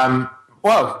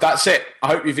 Well, that's it. I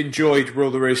hope you've enjoyed Rule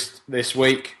the Roost this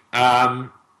week. Let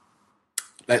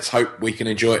let's hope we can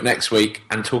enjoy it next week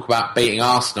and talk about beating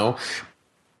Arsenal.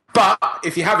 But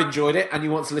if you have enjoyed it and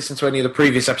you want to listen to any of the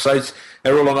previous episodes,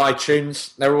 they're all on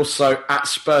iTunes. They're also at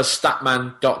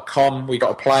SpursStatman.com. We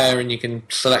got a player and you can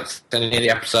select any of the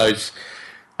episodes.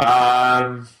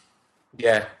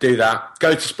 Yeah, do that.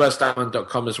 Go to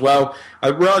SpursStatman.com as well.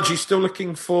 Raj, you still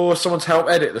looking for someone to help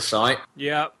edit the site?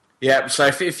 Yeah. Yeah. So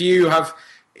if you have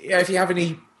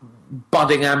any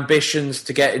budding ambitions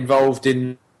to get involved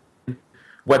in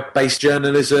web-based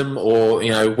journalism or,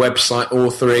 website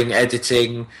authoring,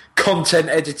 editing, content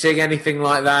editing, anything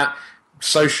like that,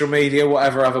 social media,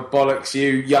 whatever other bollocks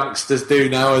you youngsters do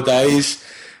nowadays,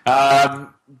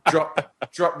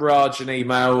 drop Raj an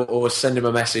email or send him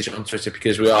a message on Twitter,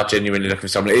 because we are genuinely looking for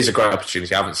someone. It is a great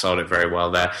opportunity. I haven't sold it very well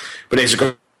there, but it's a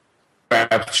great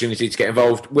opportunity to get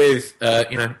involved with, a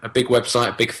big website,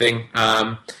 a big thing.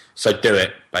 So do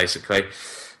it, basically.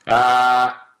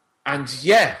 And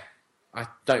yeah, I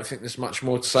don't think there's much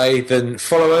more to say than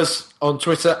follow us on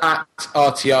Twitter at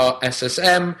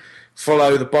RTRSSM.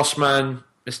 Follow the boss man,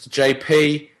 Mr.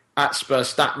 JP, at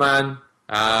SpursStatman.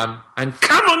 And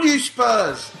come on, you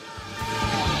Spurs!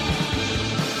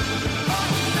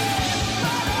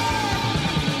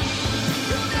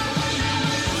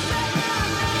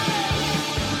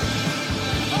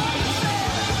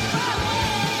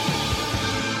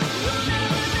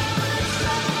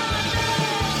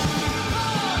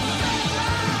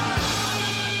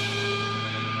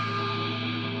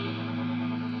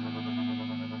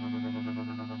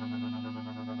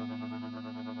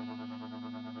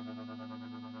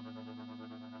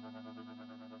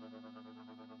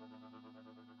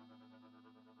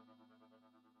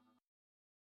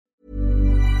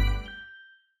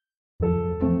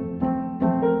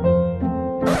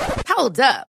 Hold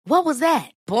up. What was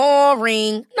that?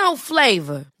 Boring. No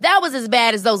flavor. That was as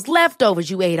bad as those leftovers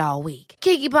you ate all week.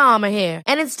 Keke Palmer here,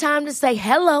 and it's time to say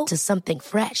hello to something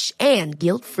fresh and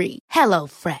guilt-free. Hello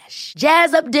Fresh.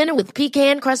 Jazz up dinner with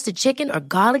pecan-crusted chicken or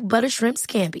garlic butter shrimp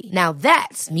scampi. Now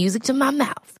that's music to my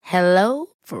mouth. Hello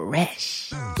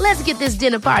Fresh. Let's get this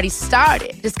dinner party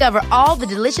started. Discover all the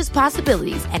delicious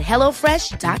possibilities at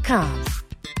HelloFresh.com.